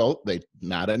 Yeah. Well,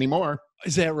 not anymore.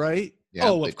 Is that right? Yeah,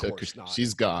 of course not.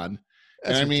 She's gone.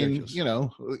 That's and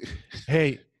ridiculous.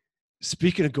 Hey,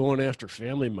 speaking of going after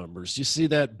family members, you see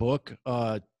that book?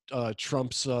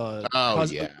 Trump's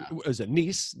is it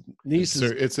niece? Niece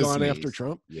is gone after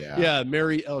Trump. Yeah.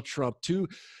 Mary L. Trump. Too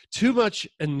much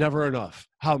and never enough.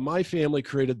 How my family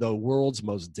created the world's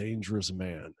most dangerous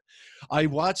man. I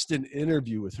watched an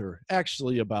interview with her,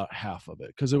 actually about half of it,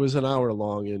 because it was an hour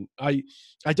long, and I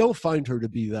don't find her to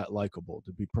be that likable,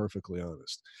 to be perfectly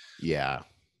honest. Yeah.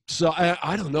 So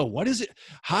I don't know. What is it?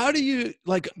 How do you,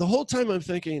 like, the whole time I'm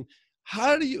thinking,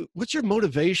 what's your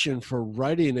motivation for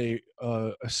writing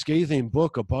a scathing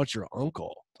book about your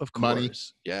uncle? Of course. Money.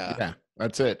 Yeah.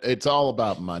 That's it. It's all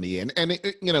about money. And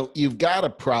you've got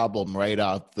a problem right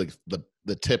off the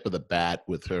tip of the bat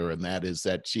with her, and that is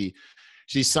that she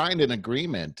signed an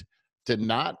agreement to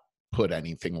not put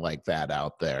anything like that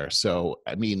out there. So,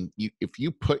 I mean, if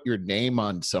you put your name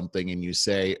on something and you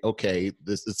say, okay,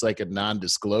 it's like a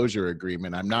non-disclosure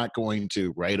agreement, I'm not going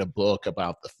to write a book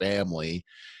about the family,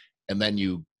 and then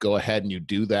you go ahead and you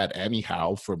do that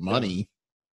anyhow for money,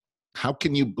 how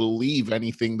can you believe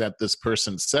anything that this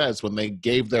person says when they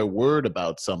gave their word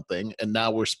about something and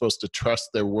now we're supposed to trust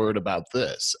their word about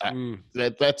this?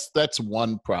 That's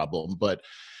one problem. But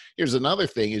here's another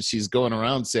thing is she's going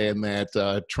around saying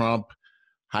that Trump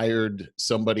hired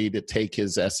somebody to take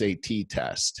his SAT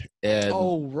test. And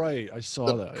I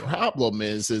saw that. The problem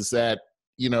is that,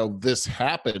 this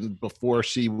happened before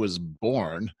she was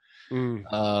born.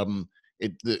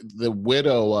 The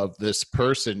widow of this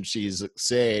person she's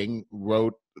saying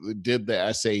did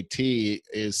the SAT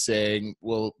is saying,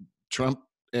 well, Trump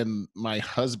and my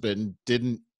husband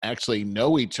didn't actually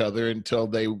know each other until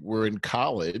they were in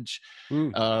college.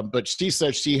 But she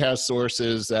says she has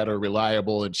sources that are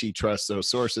reliable and she trusts those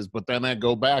sources. But then I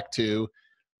go back to,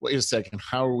 wait a second,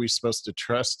 how are we supposed to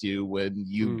trust you when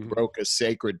you broke a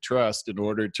sacred trust in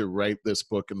order to write this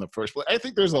book in the first place? I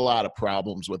think there's a lot of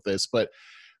problems with this, but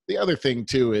the other thing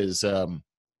too is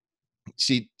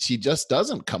she just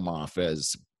doesn't come off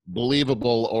as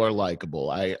believable or likable.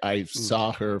 I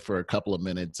saw her for a couple of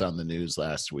minutes on the news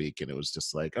last week, and it was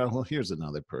just like, oh, well, here's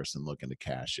another person looking to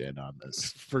cash in on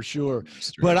this. For sure.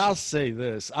 But I'll say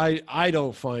this. I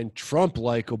don't find Trump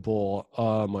likable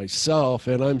myself,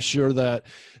 and I'm sure that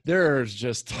there's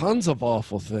just tons of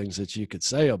awful things that you could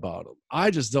say about him.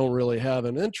 I just don't really have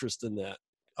an interest in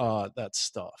that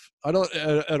stuff. I don't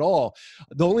at all.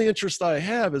 The only interest I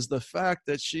have is the fact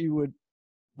that she would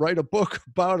write a book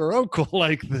about her uncle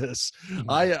like this.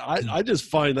 I just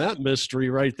find that mystery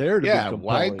right there to be compelling.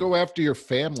 Why go after your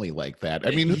family like that?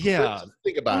 I mean,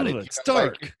 think about it. It's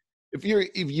dark. Like, if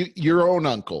your own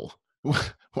uncle,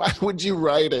 why would you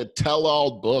write a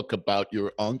tell-all book about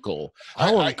your uncle?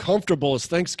 How uncomfortable is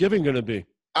Thanksgiving going to be?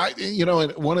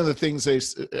 And one of the things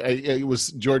it was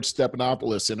George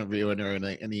Stephanopoulos interviewing her,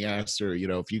 and he asked her,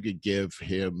 if you could give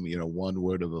him, one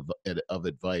word of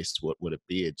advice, what would it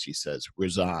be? And she says,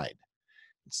 resign.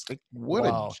 It's like, what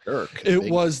a jerk. It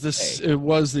was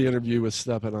the interview with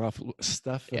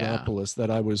Stephanopoulos that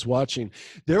I was watching.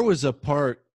 There was a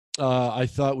part I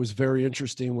thought was very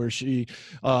interesting where she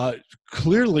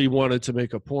clearly wanted to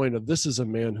make a point of, this is a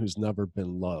man who's never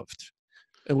been loved.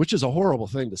 Which is a horrible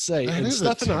thing to say. And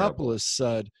Stephanopoulos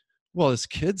said, well, his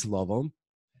kids love him.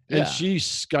 And she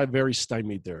got very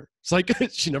stymied there. It's like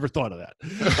she never thought of that.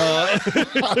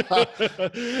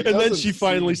 And then she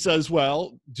finally says,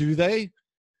 well, do they?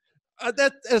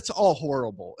 That's all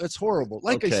horrible. It's horrible.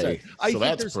 Like I said, I think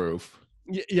that's proof.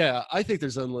 Yeah, I think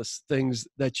there's endless things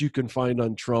that you can find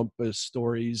on Trump as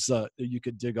stories that you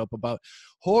could dig up about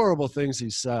horrible things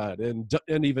he said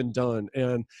and even done.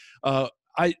 And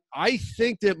I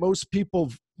think that most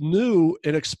people knew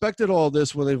and expected all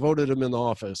this when they voted him in the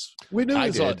office. We knew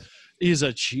he's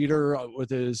a cheater with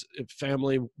his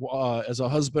family as a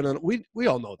husband, and we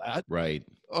all know that. Right.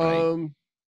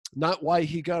 Not why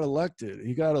he got elected.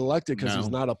 He got elected because he's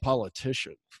not a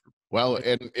politician. Well,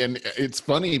 and it's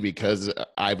funny because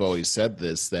I've always said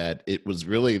this, that it was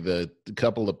really the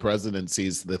couple of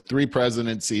presidencies, the three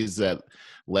presidencies that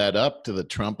led up to the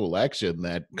Trump election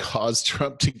that caused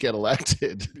Trump to get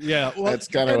elected. Yeah, well, that's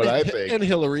kind of what I think. And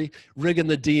Hillary rigging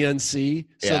the DNC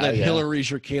so that Hillary's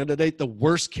your candidate, the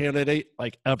worst candidate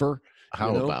like ever.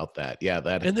 How about that? Yeah,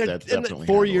 that's definitely.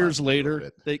 4 years later,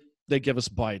 they give us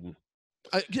Biden.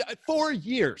 4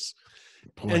 years,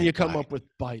 and you come up with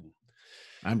Biden.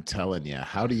 I'm telling you,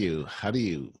 how do you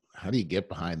get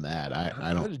behind that?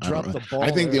 I don't know. I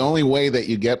think the only way that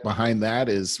you get behind that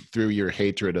is through your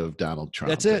hatred of Donald Trump.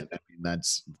 That's it. I mean,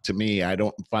 that's, to me, I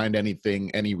don't find any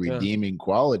redeeming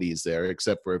qualities there,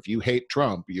 except for if you hate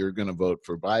Trump, you're going to vote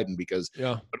for Biden because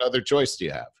what other choice do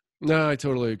you have? No, I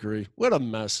totally agree. What a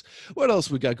mess. What else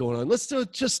we got going on? Let's do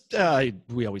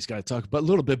we always got to talk about a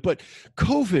little bit, but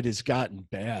COVID has gotten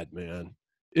bad, man.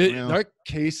 Our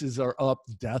cases are up,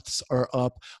 deaths are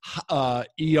up,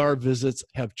 ER visits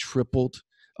have tripled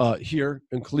here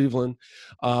in Cleveland.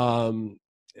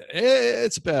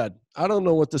 It's bad. I don't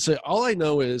know what to say. All I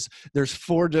know is there's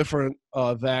 4 different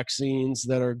vaccines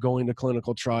that are going to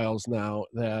clinical trials now,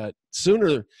 that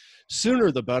sooner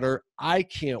the better. I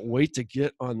can't wait to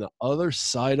get on the other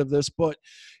side of this, but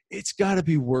it's got to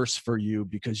be worse for you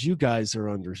because you guys are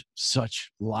under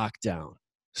such lockdown,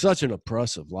 such an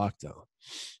oppressive lockdown.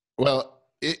 Well,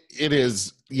 it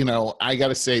is, I got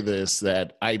to say this,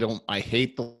 that I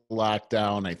hate the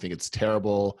lockdown. I think it's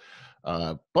terrible.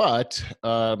 But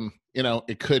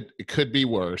it could be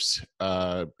worse.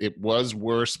 It was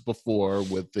worse before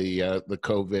with the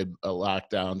COVID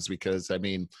lockdowns because, I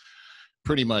mean,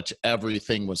 pretty much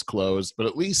everything was closed, but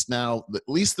at least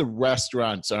the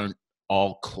restaurants aren't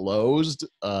all closed.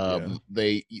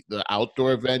 The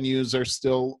outdoor venues are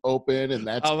still open, and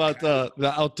that's how about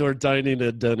the outdoor dining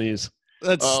at Denny's?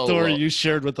 That story you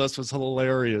shared with us was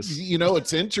hilarious.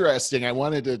 It's interesting. I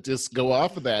wanted to just go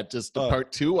off of that. Just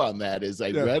part 2 on that is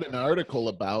I read an article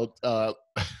about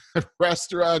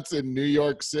restaurants in New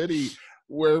York City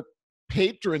where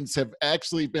patrons have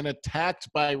actually been attacked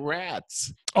by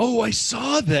rats. Oh, I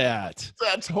saw that.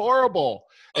 That's horrible.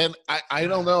 And I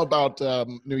don't know about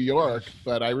New York,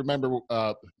 but I remember,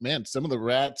 some of the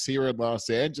rats here in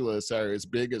Los Angeles are as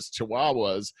big as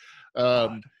chihuahuas.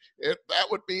 That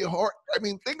would be hard. I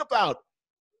mean, think about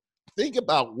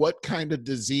what kind of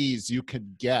disease you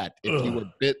could get if you were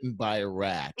bitten by a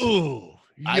rat. Ooh,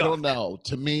 I don't know.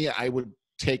 To me, I would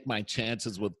take my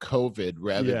chances with COVID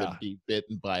rather than be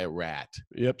bitten by a rat.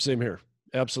 Yep, same here.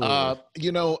 Absolutely.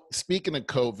 Speaking of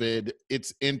COVID,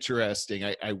 it's interesting.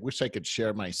 I wish I could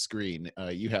share my screen.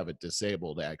 You have it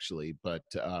disabled, actually, but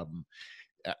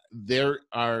there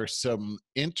are some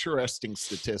interesting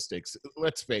statistics.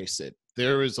 Let's face it,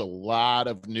 there is a lot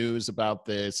of news about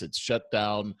this. It's shut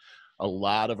down a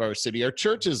lot of our city. Our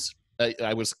churches,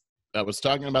 I was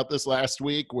talking about this last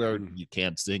week, where you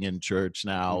can't sing in church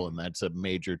now, and that's a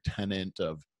major tenet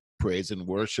of praise and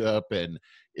worship. And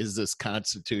is this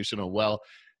constitutional? Well,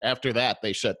 after that,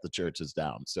 they shut the churches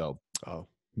down. So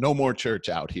no more church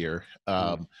out here.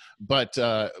 But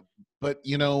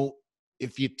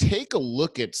if you take a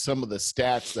look at some of the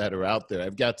stats that are out there,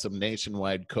 I've got some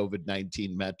nationwide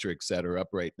COVID-19 metrics that are up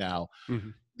right now.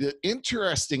 The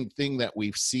interesting thing that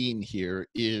we've seen here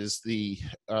is the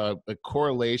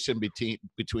correlation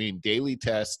between daily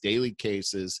tests, daily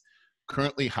cases,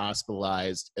 currently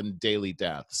hospitalized, and daily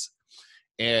deaths.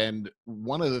 And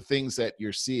one of the things that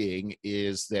you're seeing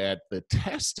is that the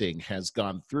testing has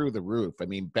gone through the roof. I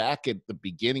mean, back at the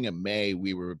beginning of May,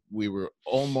 we were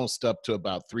almost up to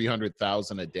about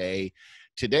 300,000 a day.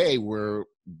 Today, we're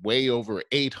way over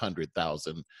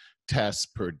 800,000 tests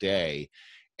per day.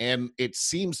 And it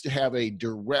seems to have a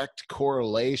direct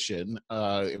correlation,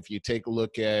 if you take a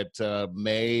look at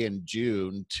May and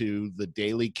June, to the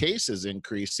daily cases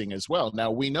increasing as well. Now,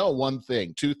 we know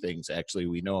two things actually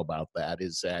we know about that,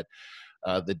 is that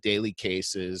the daily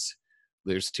cases,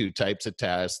 there's two types of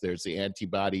tests. There's the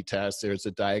antibody test, there's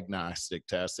a diagnostic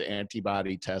test. The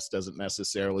antibody test doesn't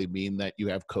necessarily mean that you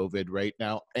have COVID right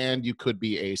now, and you could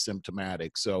be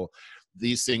asymptomatic. So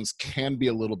these things can be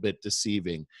a little bit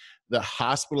deceiving. The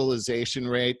hospitalization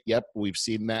rate, yep, we've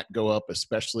seen that go up,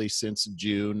 especially since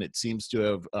June. It seems to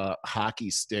have hockey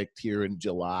sticked here in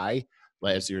July,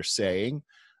 as you're saying.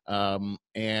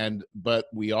 But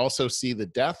we also see the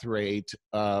death rate,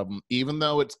 even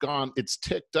though it's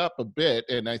ticked up a bit.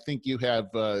 And I think you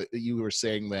were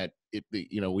saying that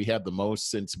we had the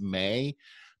most since May.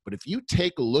 But if you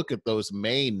take a look at those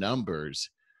May numbers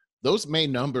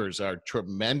are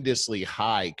tremendously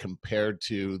high compared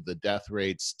to the death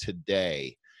rates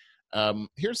today.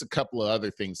 Here's a couple of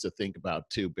other things to think about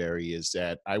too, Barry, is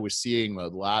that I was seeing a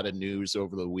lot of news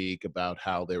over the week about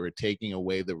how they were taking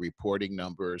away the reporting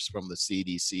numbers from the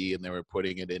CDC and they were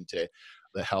putting it into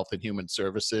the Health and Human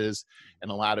Services.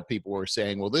 And a lot of people were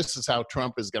saying, well, this is how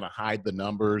Trump is going to hide the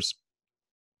numbers.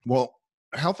 Well,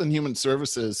 Health and Human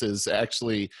Services is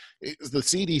actually, the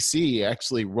CDC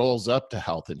actually rolls up to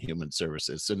Health and Human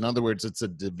Services. So in other words, it's a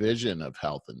division of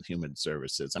Health and Human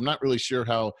Services. I'm not really sure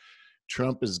how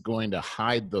Trump is going to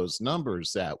hide those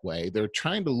numbers that way. They're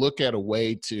trying to look at a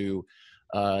way to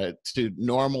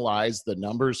normalize the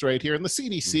numbers right here. And the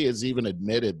CDC has even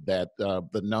admitted that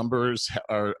the numbers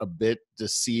are a bit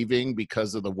deceiving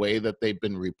because of the way that they've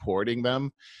been reporting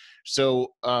them.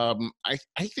 So I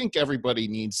think everybody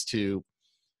needs to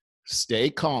stay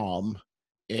calm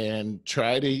and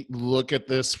try to look at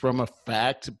this from a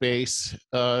fact-based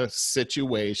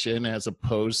situation as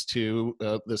opposed to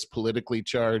this politically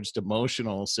charged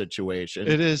emotional situation.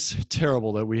 It is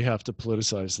terrible that we have to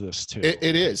politicize this too.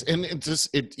 It is. And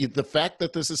the fact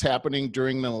that this is happening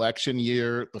during an election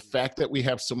year, the fact that we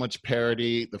have so much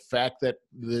parity, the fact that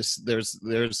there's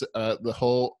the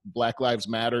whole Black Lives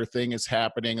Matter thing is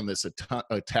happening, and this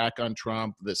attack on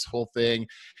Trump, this whole thing,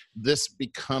 this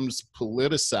becomes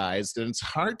politicized, and it's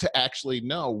hard to actually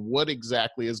know what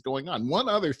exactly is going on. One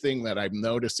other thing that I'm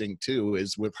noticing too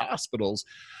is with hospitals,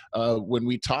 when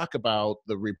we talk about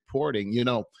the reporting,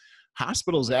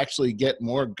 hospitals actually get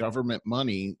more government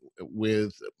money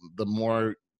with the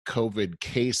more COVID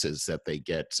cases that they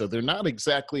get. So they're not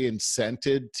exactly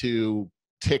incented to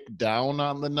tick down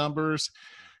on the numbers.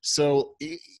 So,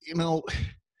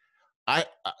 I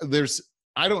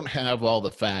don't have all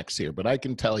the facts here, but I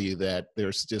can tell you that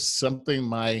there's just something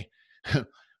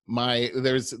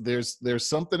there's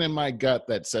something in my gut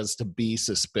that says to be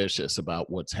suspicious about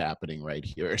what's happening right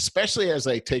here, especially as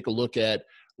I take a look at,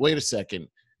 wait a second,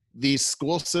 these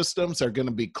school systems are going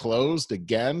to be closed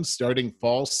again starting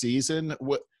fall season.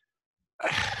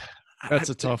 That's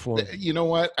a tough one. You know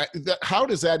what? How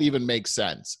does that even make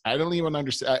sense? I don't even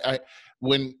understand.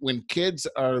 When kids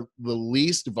are the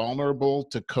least vulnerable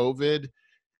to COVID,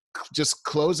 just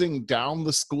closing down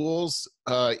the schools,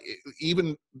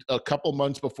 even a couple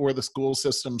months before the school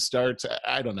system starts,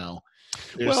 I don't know.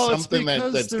 There's something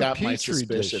that's got my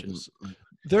suspicion.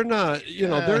 They're not,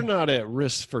 they're not at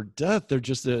risk for death. They're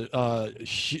just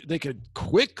they could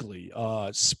quickly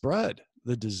spread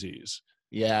the disease.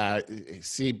 Yeah,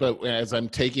 see, but as I'm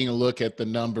taking a look at the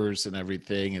numbers and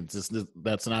everything, it's just,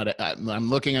 that's not. I'm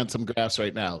looking at some graphs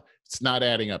right now. It's not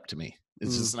adding up to me.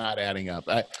 It's just not adding up.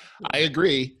 I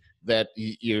agree that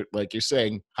you're like you're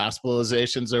saying,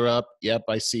 hospitalizations are up. Yep,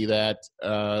 I see that.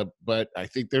 But I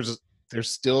think there's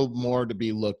still more to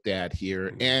be looked at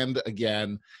here. And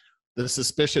again, the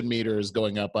suspicion meter is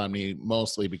going up on me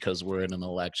mostly because we're in an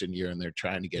election year and they're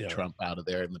trying to get Trump out of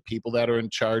there. And the people that are in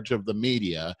charge of the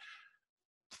media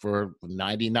for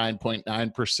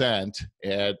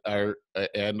 99.9%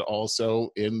 and also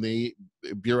in the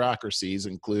bureaucracies,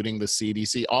 including the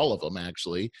CDC, all of them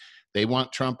actually, they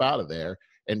want Trump out of there.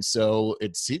 And so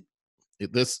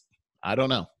I don't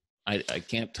know. I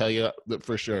can't tell you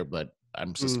for sure, but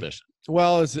I'm suspicious.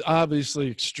 Well, it's obviously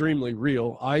extremely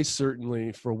real. I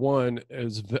certainly, for one,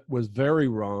 was very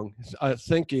wrong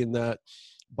thinking that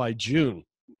by June,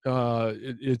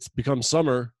 it's become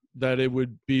summer, that it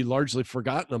would be largely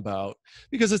forgotten about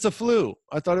because it's a flu.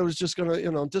 I thought it was just going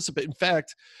to, dissipate. In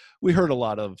fact, we heard a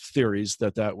lot of theories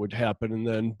that would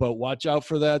happen, but watch out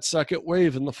for that second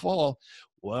wave in the fall.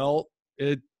 Well,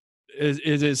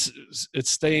 it's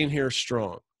staying here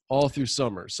strong all through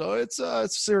summer. So it's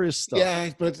serious stuff. Yeah,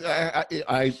 but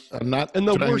I'm not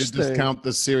trying to discount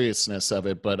the seriousness of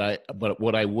it, but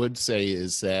what I would say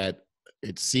is that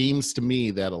it seems to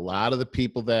me that a lot of the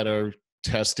people that are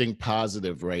testing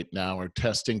positive right now are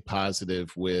testing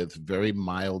positive with very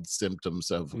mild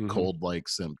symptoms of cold-like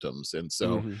symptoms. And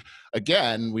so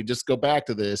again, we just go back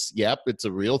to this. Yep, it's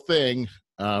a real thing.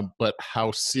 But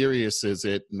how serious is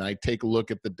it? And I take a look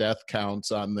at the death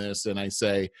counts on this and I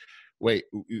say, wait,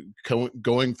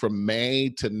 going from May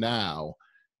to now,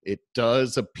 it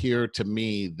does appear to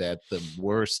me that the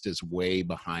worst is way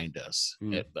behind us.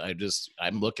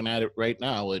 I'm looking at it right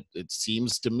now. It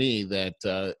seems to me that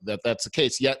that's the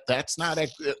case. Yet that's not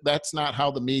how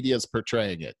the media is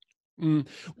portraying it.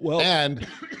 Well, and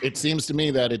it seems to me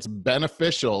that it's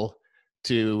beneficial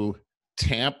to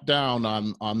tamp down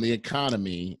on the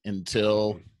economy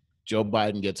until Joe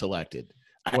Biden gets elected.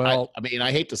 Well, I mean,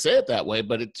 I hate to say it that way,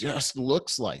 but it just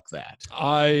looks like that.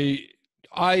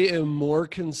 I am more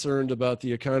concerned about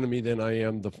the economy than I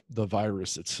am the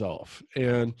virus itself.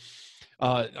 And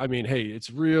I mean, hey,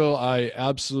 it's real. I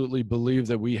absolutely believe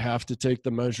that we have to take the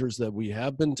measures that we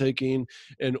have been taking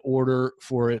in order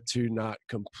for it to not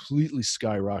completely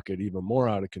skyrocket even more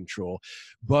out of control.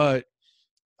 But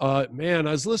man,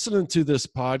 I was listening to this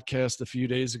podcast a few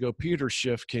days ago. Peter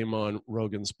Schiff came on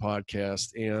Rogan's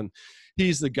podcast, and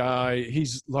he's the guy,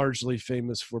 he's largely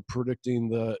famous for predicting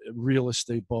the real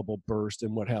estate bubble burst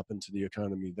and what happened to the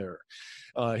economy there.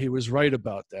 He was right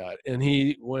about that. And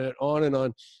he went on and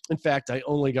on. In fact, I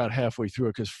only got halfway through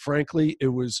it because frankly,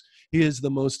 he is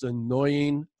the most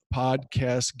annoying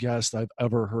podcast guest I've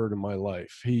ever heard in my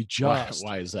life.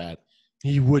 Why is that?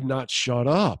 He would not shut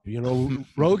up. Rogan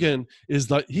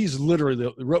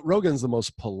Rogan's the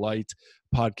most polite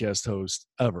podcast host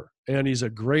ever. And he's a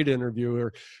great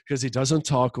interviewer because he doesn't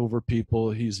talk over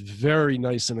people. He's very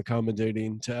nice and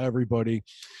accommodating to everybody.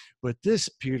 But this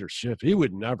Peter Schiff, he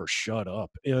would never shut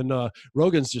up. And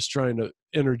Rogan's just trying to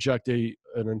interject an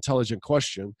intelligent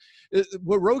question.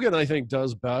 What Rogan, I think,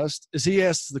 does best is he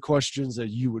asks the questions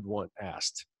that you would want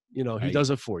asked. He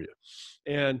does it for you.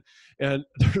 And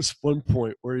there's one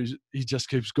point where he just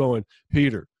keeps going,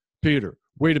 Peter,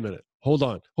 wait a minute. Hold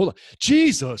on.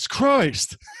 Jesus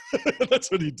Christ. That's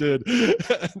what he did.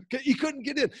 He couldn't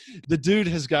get in. The dude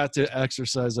has got to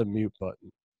exercise a mute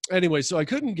button. Anyway, so I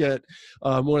couldn't get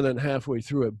more than halfway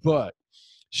through it, but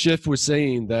Schiff was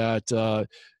saying that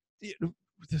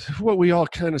what we all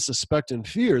kind of suspect and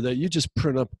fear, that you just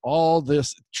print up all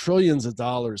this trillions of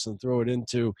dollars and throw it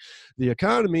into the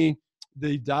economy,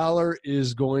 the dollar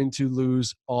is going to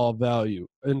lose all value.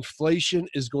 Inflation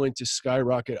is going to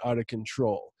skyrocket out of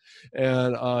control.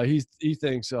 And he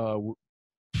thinks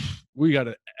we got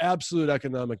an absolute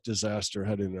economic disaster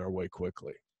heading our way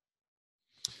quickly.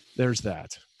 There's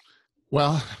that.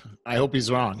 Well, I hope he's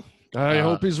wrong. I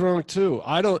hope he's wrong too.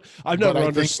 I've never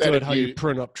understood how you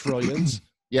print up trillions.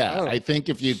 Yeah, I think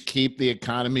if you keep the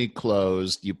economy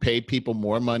closed, you pay people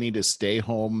more money to stay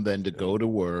home than to go to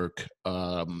work.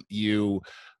 You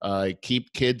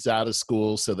keep kids out of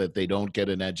school so that they don't get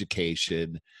an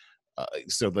education,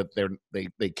 so that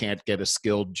they can't get a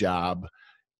skilled job.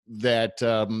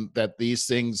 That these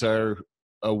things are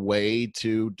a way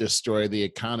to destroy the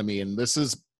economy. And this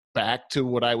is back to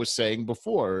what I was saying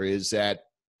before: is that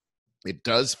it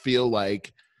does feel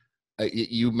like.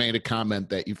 You made a comment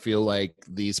that you feel like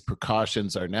these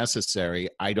precautions are necessary.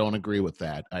 I don't agree with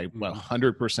that. I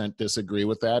 100% disagree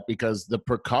with that, because the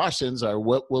precautions are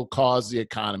what will cause the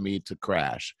economy to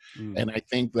crash. And I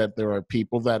think that there are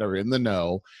people that are in the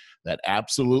know that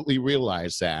absolutely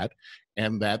realize that,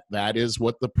 and that is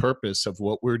what the purpose of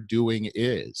what we're doing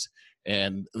is.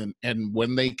 And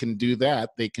when they can do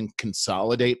that, they can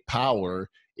consolidate power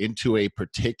into a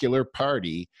particular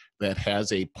party that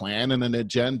has a plan and an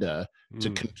agenda to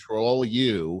control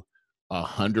you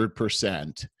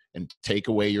 100% and take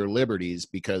away your liberties,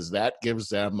 because that gives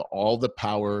them all the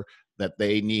power that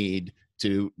they need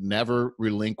to never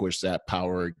relinquish that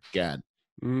power again.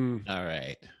 All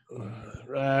right.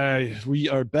 Right. We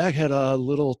are back, had a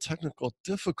little technical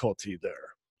difficulty there.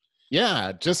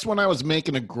 Yeah, just when I was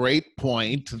making a great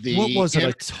point, the what was it?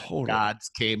 I totally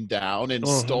gods came down and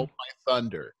stole my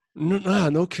thunder.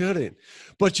 No kidding.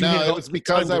 But it was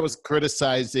because I was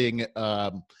criticizing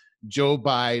Joe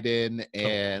Biden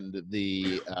and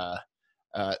the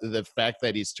fact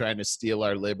that he's trying to steal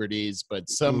our liberties, but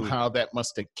somehow that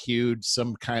must have cued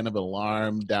some kind of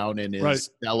alarm down in his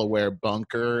Delaware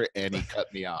bunker, and he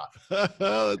cut me off.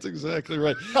 That's exactly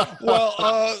right.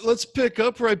 Well, let's pick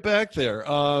up right back there.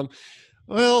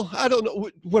 Well, I don't know.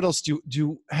 What else do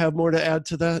you have more to add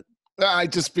to that? I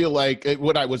just feel like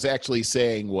what I was actually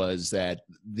saying was that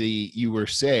you were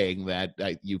saying that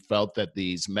you felt that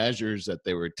these measures that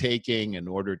they were taking in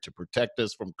order to protect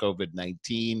us from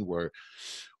COVID-19 were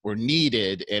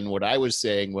needed. And what I was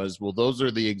saying was, well, those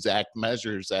are the exact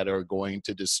measures that are going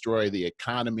to destroy the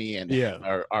economy and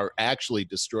are actually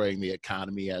destroying the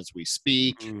economy as we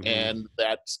speak. And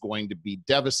that's going to be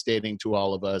devastating to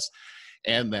all of us.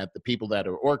 And that the people that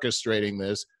are orchestrating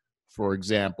this, for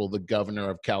example, the governor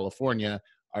of California,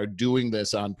 are doing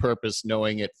this on purpose,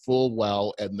 knowing it full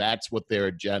well, and that's what their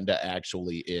agenda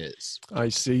actually is. I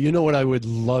see. You know what I would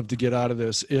love to get out of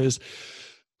this is,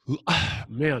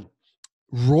 man,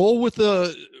 roll with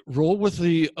the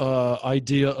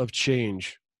idea of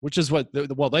change, which is what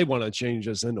they want to change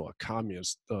us into a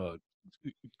communist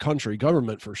country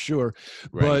government for sure.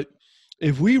 Right. But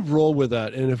if we roll with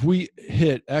that, and if we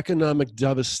hit economic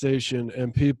devastation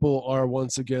and people are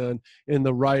once again in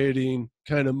the rioting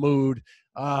kind of mood,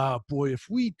 boy,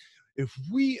 if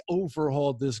we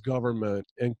overhauled this government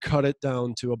and cut it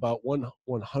down to about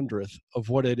 1/100th of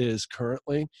what it is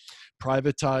currently,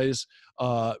 privatize,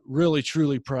 really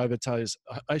truly privatize,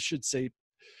 I should say,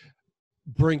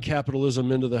 bring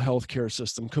capitalism into the healthcare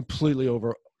system, completely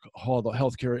overhaul the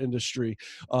healthcare industry,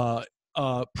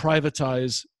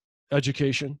 privatize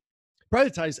education,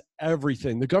 privatize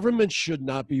everything. The government should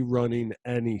not be running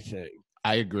anything.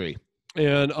 I agree.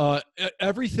 And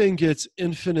everything gets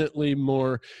infinitely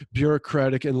more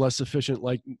bureaucratic and less efficient.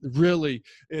 Like, really,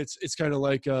 it's kind of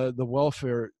like the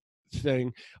welfare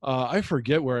thing. I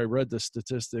forget where I read this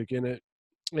statistic, and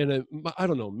I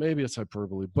don't know, maybe it's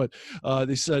hyperbole, but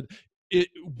they said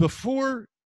before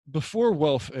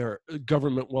welfare,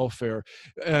 government welfare,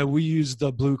 we used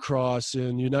the Blue Cross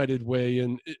and United Way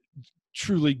and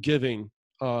truly giving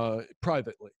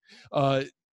privately.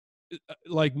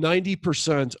 Like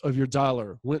 90% of your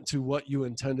dollar went to what you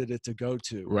intended it to go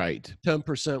to. Right.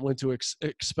 10% went to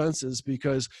expenses,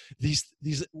 because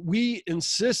we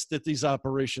insist that these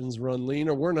operations run lean,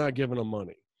 or we're not giving them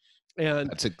money. And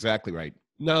that's exactly right.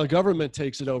 Now the government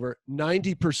takes it over.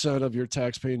 90% of your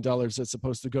taxpaying dollars that's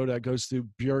supposed to go to goes to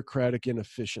bureaucratic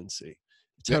inefficiency.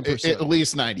 10%. At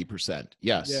least 90%.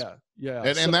 Yes. Yeah.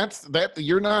 And that's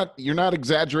you're not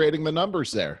exaggerating the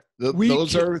numbers there.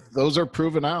 Those are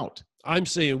proven out. I'm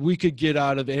saying we could get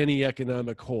out of any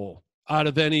economic hole, out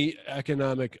of any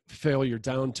economic failure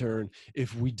downturn,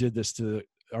 if we did this to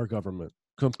our government.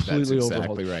 Completely overhauled. That's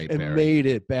exactly right, and Barry. Made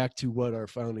it back to what our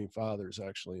founding fathers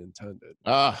actually intended.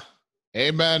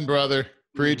 Amen, brother.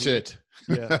 Preach it.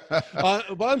 Yeah.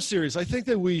 But I'm serious. I think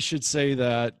that we should say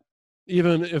that,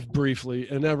 even if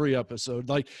briefly, in every episode.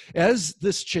 Like, as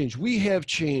this change, we have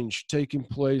change taking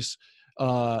place,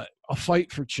 a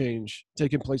fight for change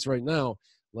taking place right now.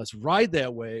 Let's ride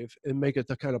that wave and make it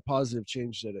the kind of positive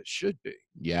change that it should be.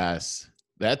 Yes.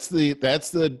 That's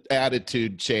the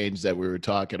attitude change that we were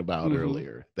talking about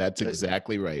earlier. That's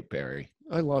exactly right, Barry.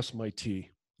 I lost my tea.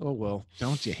 Oh, well.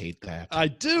 Don't you hate that? I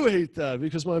do hate that,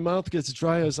 because my mouth gets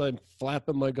dry as I'm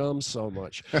flapping my gums so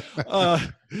much.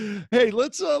 Hey,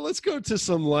 let's go to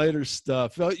some lighter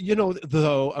stuff.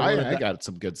 Though I got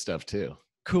some good stuff too.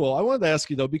 Cool. I wanted to ask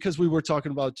you, though, because we were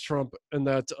talking about Trump and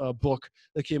that book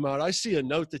that came out. I see a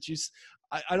note that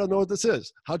I don't know what this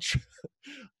is.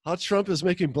 How Trump is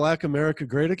making Black America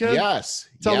great again? Yes.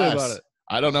 Tell me about it.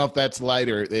 I don't know if that's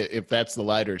the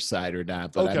lighter side or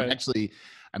not, but okay.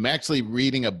 I'm actually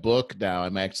reading a book now.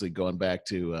 I'm actually going back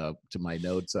to my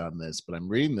notes on this, but I'm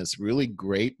reading this really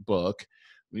great book.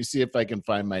 Let me see if I can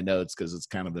find my notes, because it's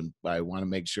kind of I want to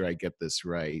make sure I get this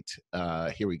right.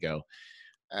 Here we go.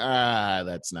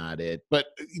 That's not it. But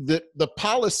the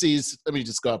policies, let me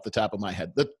just go off the top of my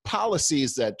head. The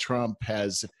policies that Trump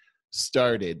has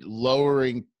started,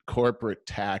 lowering corporate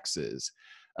taxes,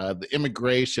 the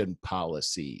immigration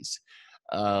policies,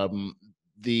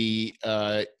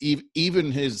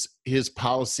 even his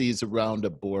policies around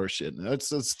abortion.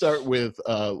 Let's start with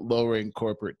lowering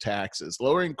corporate taxes.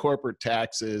 Lowering corporate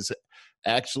taxes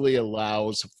actually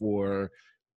allows for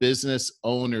business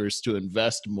owners to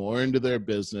invest more into their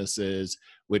businesses,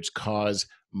 which cause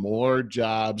more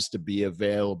jobs to be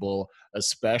available,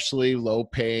 especially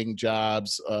low-paying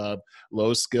jobs,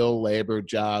 low-skill labor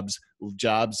jobs,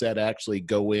 jobs that actually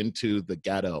go into the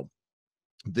ghetto.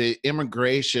 The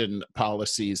immigration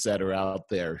policies that are out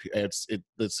there, it's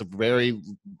a very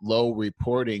low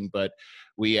reporting, but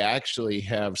we actually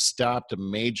have stopped a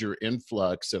major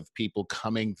influx of people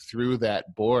coming through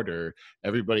that border.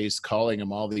 Everybody's calling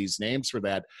them all these names for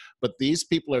that, but these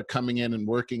people are coming in and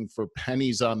working for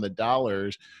pennies on the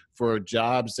dollars for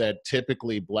jobs that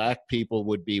typically Black people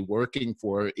would be working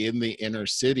for in the inner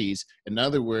cities. In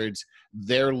other words,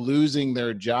 they're losing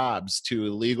their jobs to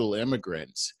illegal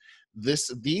immigrants.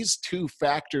 These two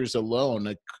factors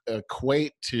alone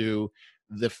equate to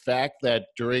the fact that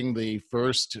during the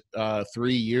first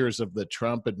 3 years of the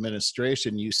Trump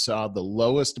administration, you saw the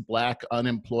lowest Black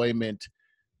unemployment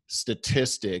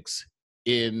statistics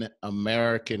in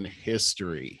American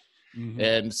history. Mm-hmm.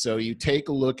 And so you take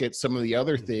a look at some of the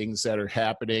other things that are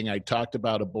happening. I talked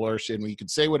about abortion. You can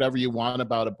say whatever you want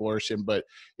about abortion, but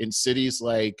in cities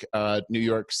like New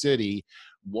York City,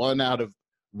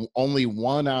 only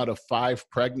 1 out of 5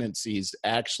 pregnancies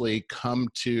actually come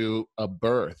to a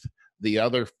birth. The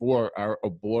other 4 are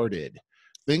aborted.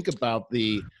 Think about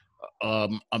the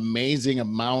amazing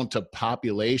amount of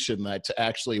population that's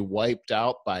actually wiped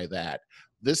out by that.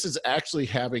 This is actually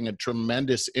having a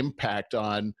tremendous impact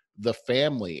on the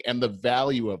family and the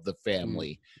value of the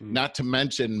family, not to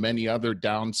mention many other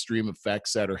downstream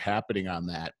effects that are happening on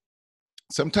that.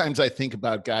 Sometimes I think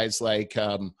about guys like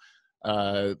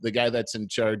the guy that's in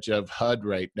charge of HUD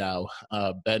right now,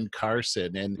 Ben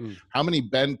Carson, and how many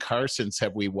Ben Carsons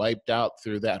have we wiped out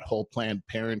through that whole Planned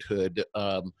Parenthood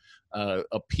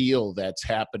appeal that's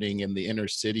happening in the inner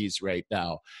cities right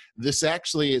now? This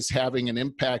actually is having an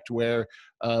impact where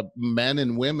men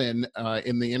and women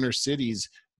in the inner cities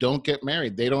don't get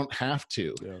married. They don't have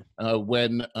to. Yeah.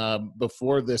 When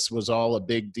before this was all a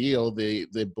big deal,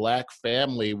 the Black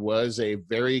family was a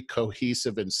very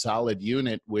cohesive and solid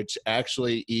unit, which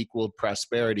actually equaled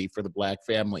prosperity for the Black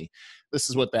family. This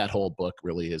is what that whole book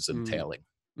really is entailing.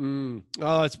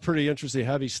 Oh, it's pretty interesting,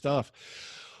 heavy stuff.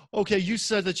 Okay, you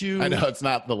said that you... I know it's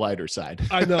not the lighter side.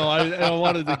 I know. I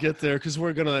wanted to get there because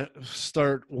we're going to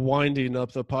start winding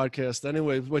up the podcast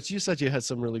anyway. But you said you had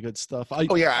some really good stuff. I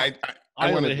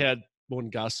only had one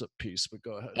gossip piece, but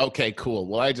go ahead. Okay, cool.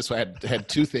 Well, I just had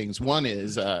 2 things. One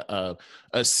is a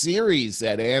series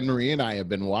that Anne Marie and I have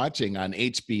been watching on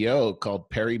HBO called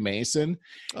Perry Mason.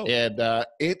 Oh. And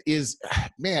it is,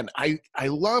 man, I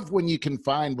love when you can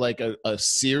find like a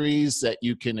series that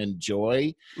you can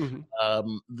enjoy.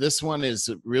 Mm-hmm. This one is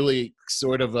really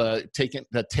sort of a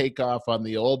takeoff on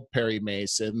the old Perry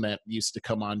Mason that used to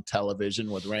come on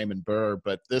television with Raymond Burr.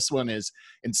 But this one is,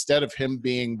 instead of him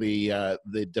being the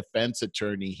defense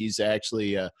attorney, he's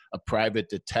actually a private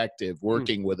detective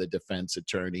working with a defense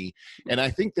attorney. And I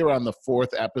think they're on the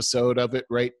 4th episode of it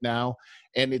right now.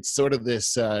 And it's sort of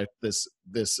this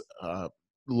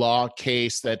law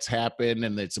case that's happened,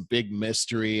 and it's a big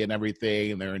mystery and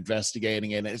everything, and they're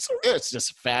investigating it. And it's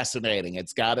just fascinating.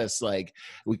 It's got us like,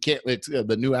 we can't,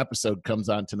 the new episode comes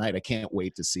on tonight. I can't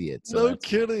wait to see it. So no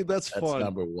kidding. That's fun.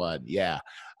 Number 1. Yeah.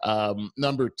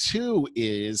 Number 2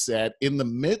 is that in the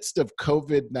midst of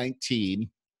COVID-19,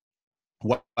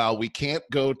 while we can't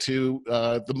go to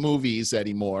the movies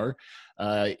anymore,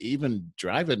 even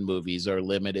drive-in movies are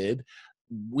limited.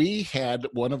 We had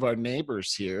one of our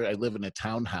neighbors here. I live in a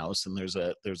townhouse, and there's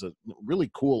a really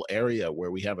cool area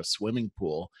where we have a swimming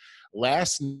pool.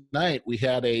 Last night we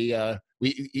had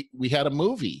we had a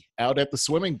movie out at the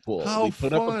swimming pool. How we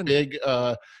put fun. Up a big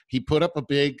he put up a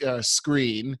big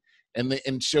screen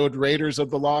and showed Raiders of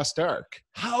the Lost Ark.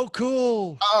 How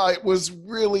cool. Oh, it was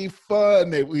really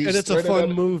fun. And it's a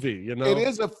fun movie, you know? It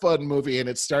is a fun movie, and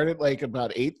it started like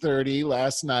about 8:30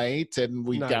 last night, and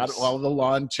we got all the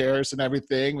lawn chairs and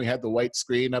everything. We had the white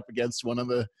screen up against one of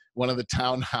the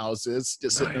townhouses,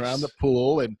 just sitting around the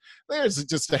pool, and there's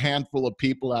just a handful of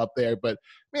people out there. But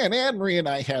man, Anne Marie and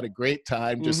I had a great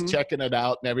time just checking it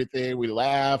out and everything. We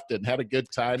laughed and had a good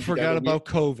time. Forgot about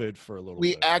COVID for a little bit.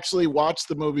 We actually watched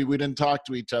the movie. We didn't talk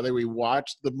to each other. We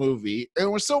watched the movie. It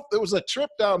was a trip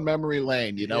down memory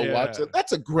lane, watch it.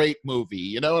 That's a great movie.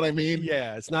 You know what I mean?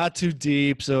 Yeah, it's not too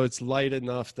deep, so it's light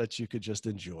enough that you could just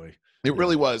enjoy. It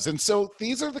really was. And so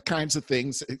these are the kinds of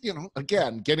things,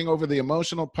 again, getting over the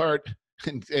emotional part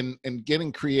and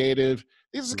getting creative.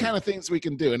 These are the kind of things we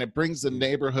can do. And it brings the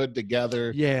neighborhood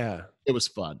together. Yeah. It was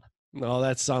fun. Oh,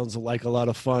 that sounds like a lot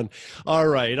of fun. All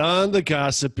right. On the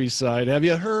gossipy side, have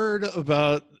you heard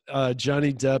about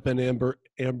Johnny Depp and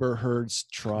Amber Heard's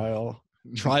trials?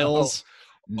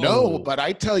 No, but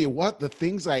I tell you what, the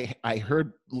things I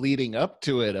heard leading up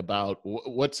to it about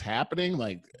what's happening,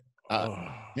 like,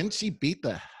 didn't she beat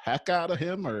the heck out of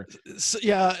him? Or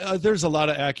there's a lot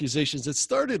of accusations. It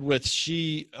started with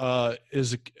she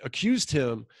accused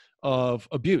him of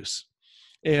abuse,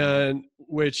 and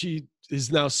which he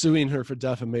is now suing her for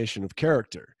defamation of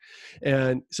character.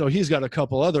 And so he's got a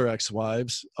couple other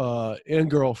ex-wives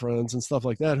and girlfriends and stuff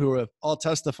like that who have all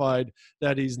testified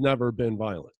that he's never been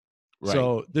violent. Right.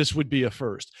 So this would be a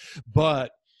first.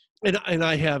 But and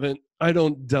I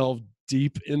don't delve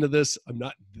deep into this. I'm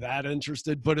not that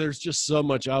interested, but there's just so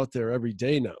much out there every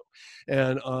day now.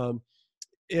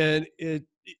 And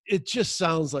it just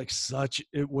sounds like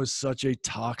it was such a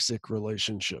toxic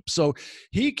relationship. So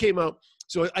he came out.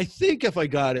 So I think if I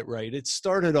got it right, it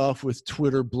started off with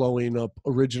Twitter blowing up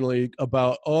originally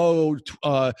about,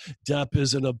 Depp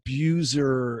is an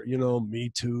abuser, Me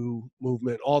Too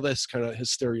movement, all this kind of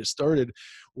hysteria started.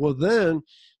 Well, then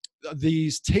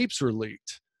these tapes were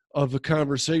leaked of the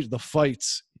conversation, the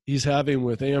fights he's having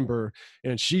with Amber,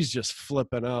 and she's just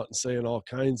flipping out and saying all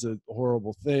kinds of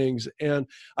horrible things. And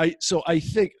I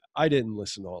think I didn't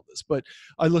listen to all this, but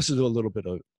I listened to a little bit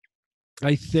of it.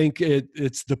 I think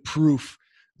it's the proof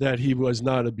that he was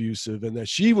not abusive and that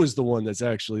she was the one that's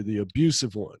actually the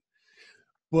abusive one.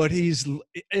 But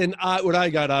what I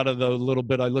got out of the little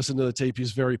bit I listened to the tape,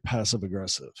 he's very passive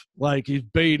aggressive. Like he's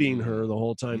baiting her the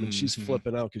whole time, and she's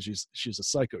flipping out because she's a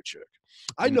psycho chick.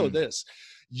 I know this.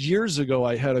 Years ago,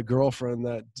 I had a girlfriend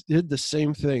that did the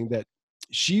same thing. That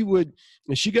she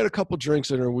got a couple drinks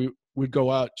in her, we'd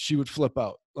go out, she would flip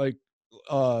out. Like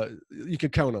you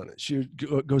could count on it. She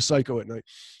would go psycho at night.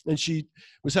 And she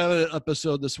was having an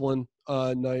episode this one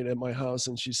night at my house,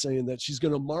 and she's saying that she's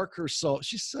going to mark herself.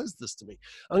 She says this to me.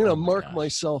 I'm going to mark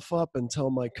myself up and tell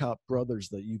my cop brothers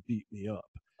that you beat me up.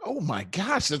 Oh my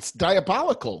gosh, that's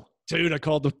diabolical. Dude, I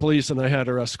called the police and I had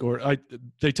her escort.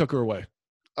 They took her away.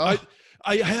 I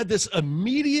had this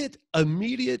immediate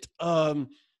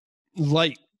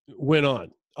light went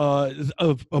on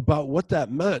about what that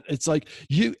meant. It's like,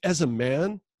 you as a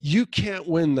man, you can't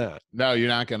win that. No, you're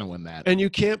not going to win that. And you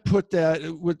can't put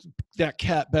that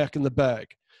cat back in the bag.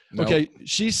 Nope. Okay,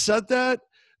 she said that,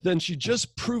 then she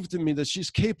just proved to me that she's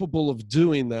capable of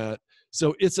doing that.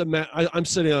 So it's I'm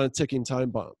sitting on a ticking time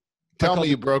bomb. Tell me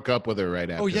you broke up with her right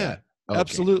after. Oh yeah. That. Okay.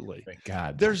 Absolutely. Thank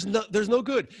God. There's no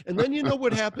good. And then you know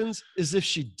what happens is if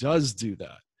she does do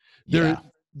that,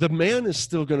 the man is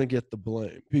still going to get the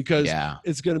blame, because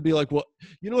it's going to be like, well,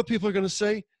 you know what people are going to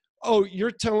say? Oh,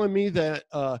 you're telling me that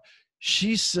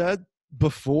she said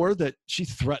before that she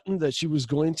threatened that she was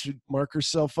going to mark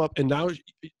herself up, and now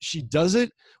she does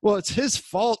it? Well, it's his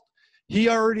fault. He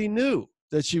already knew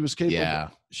that she was capable. Yeah.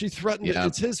 She threatened it.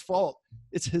 It's his fault.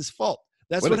 It's his fault.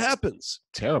 That's what happens.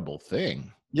 Terrible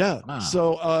thing. Yeah. Wow.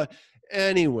 So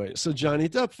anyway, so Johnny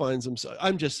Depp finds himself,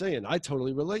 I'm just saying, I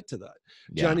totally relate to that.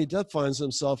 Yeah. Johnny Depp finds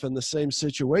himself in the same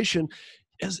situation.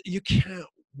 As you can't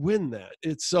win that.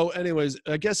 It's so anyways,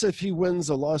 I guess if he wins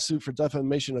a lawsuit for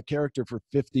defamation of character for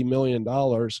 $50 million,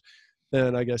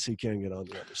 then I guess he can get on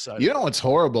the other side. You know what's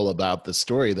horrible about the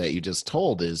story that you just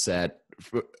told is that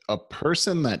a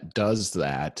person that does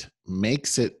that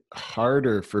makes it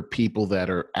harder for people that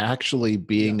are actually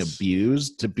being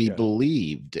abused to be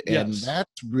believed. And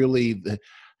that's really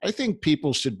I think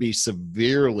people should be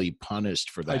severely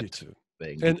punished for that. I do too.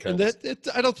 Thing. And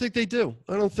I don't think they do.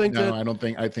 I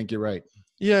think you're right.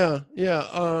 Yeah.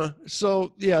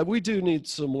 So we do need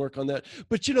some work on that.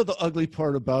 But the ugly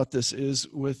part about this is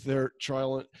with their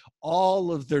trial,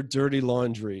 all of their dirty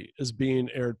laundry is being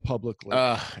aired publicly.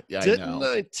 Didn't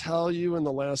I tell you in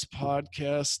the last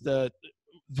podcast that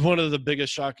one of the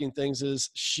biggest shocking things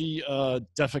is she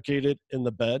defecated in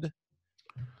the bed?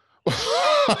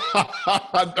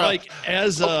 Like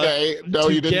no,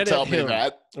 you didn't tell me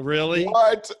that. Really?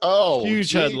 What? Oh,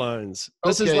 huge headlines.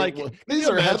 This is like, these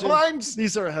are headlines.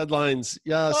 These are headlines.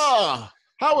 Yes. Oh,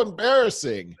 how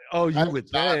embarrassing. Oh, you would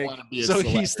think. So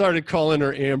he started calling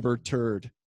her Amber Turd.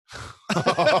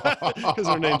 because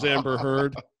her name's Amber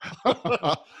Heard.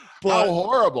 How But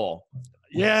horrible.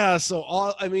 yeah, so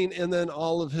and then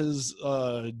all of his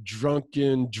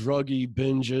drunken, druggy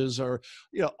binges are,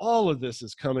 all of this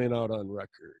is coming out on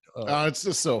record. It's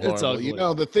just so it's horrible.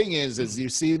 ugly. The thing is you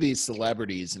see these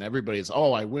celebrities and everybody's,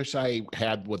 oh, I wish I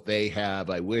had what they have.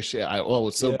 I wish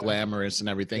it's so glamorous and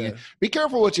everything. Yeah. Be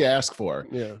careful what you ask for.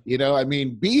 Yeah.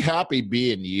 Be happy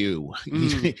being you.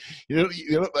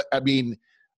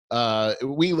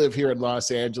 We live here in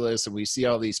Los Angeles and we see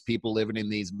all these people living in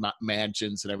these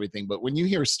mansions and everything. But when you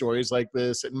hear stories like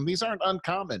this, and these aren't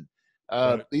uncommon,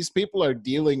 right. These people are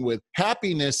dealing with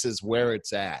happiness is where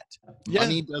it's at. Yeah.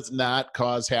 Money does not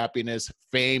cause happiness.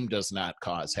 Fame does not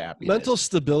cause happiness. Mental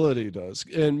stability does,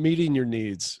 and meeting your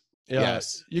needs.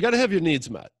 Yes. You got to have your needs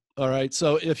met. All right.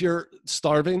 So if you're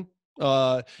starving,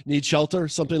 need shelter,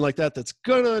 something like that, that's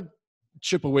going to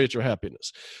chip away at your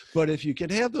happiness. But if you can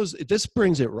have those, this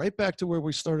brings it right back to where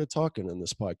we started talking in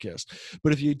this podcast.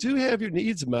 But if you do have your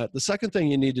needs met, the second thing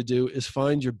you need to do is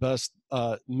find your best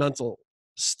mental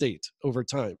state over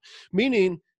time.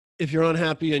 Meaning, if you're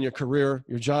unhappy in your career,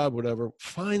 your job, whatever,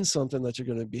 find something that you're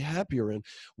going to be happier in,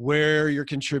 where you're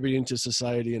contributing to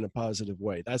society in a positive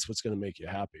way. That's what's going to make you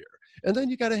happier. And then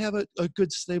you got to have a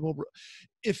good, stable,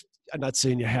 I'm not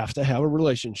saying you have to have a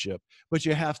relationship, but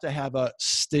you have to have a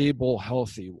stable,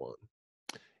 healthy one.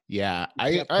 Yeah,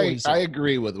 I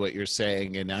agree with what you're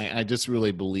saying. And I just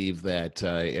really believe that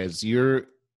as you're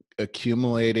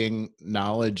accumulating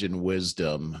knowledge and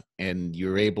wisdom and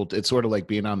you're able to, it's sort of like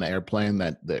being on the airplane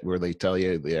that where they tell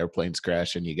you the airplane's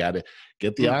crashing, you got to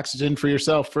get the oxygen for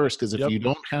yourself first, because if you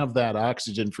don't have that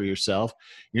oxygen for yourself,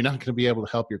 you're not going to be able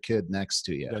to help your kid next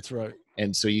to you. That's right.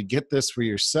 And so you get this for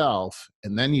yourself,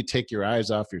 and then you take your eyes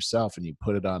off yourself and you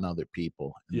put it on other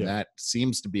people. And that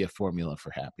seems to be a formula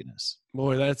for happiness.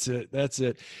 Boy, that's it. That's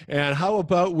it. And how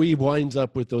about we wind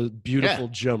up with the beautiful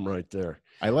gem right there?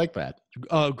 I like that.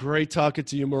 Great talking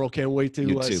to you, Merle. Can't wait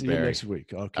to see you next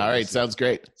week. Okay. All right. Sounds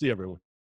great. See you, everyone.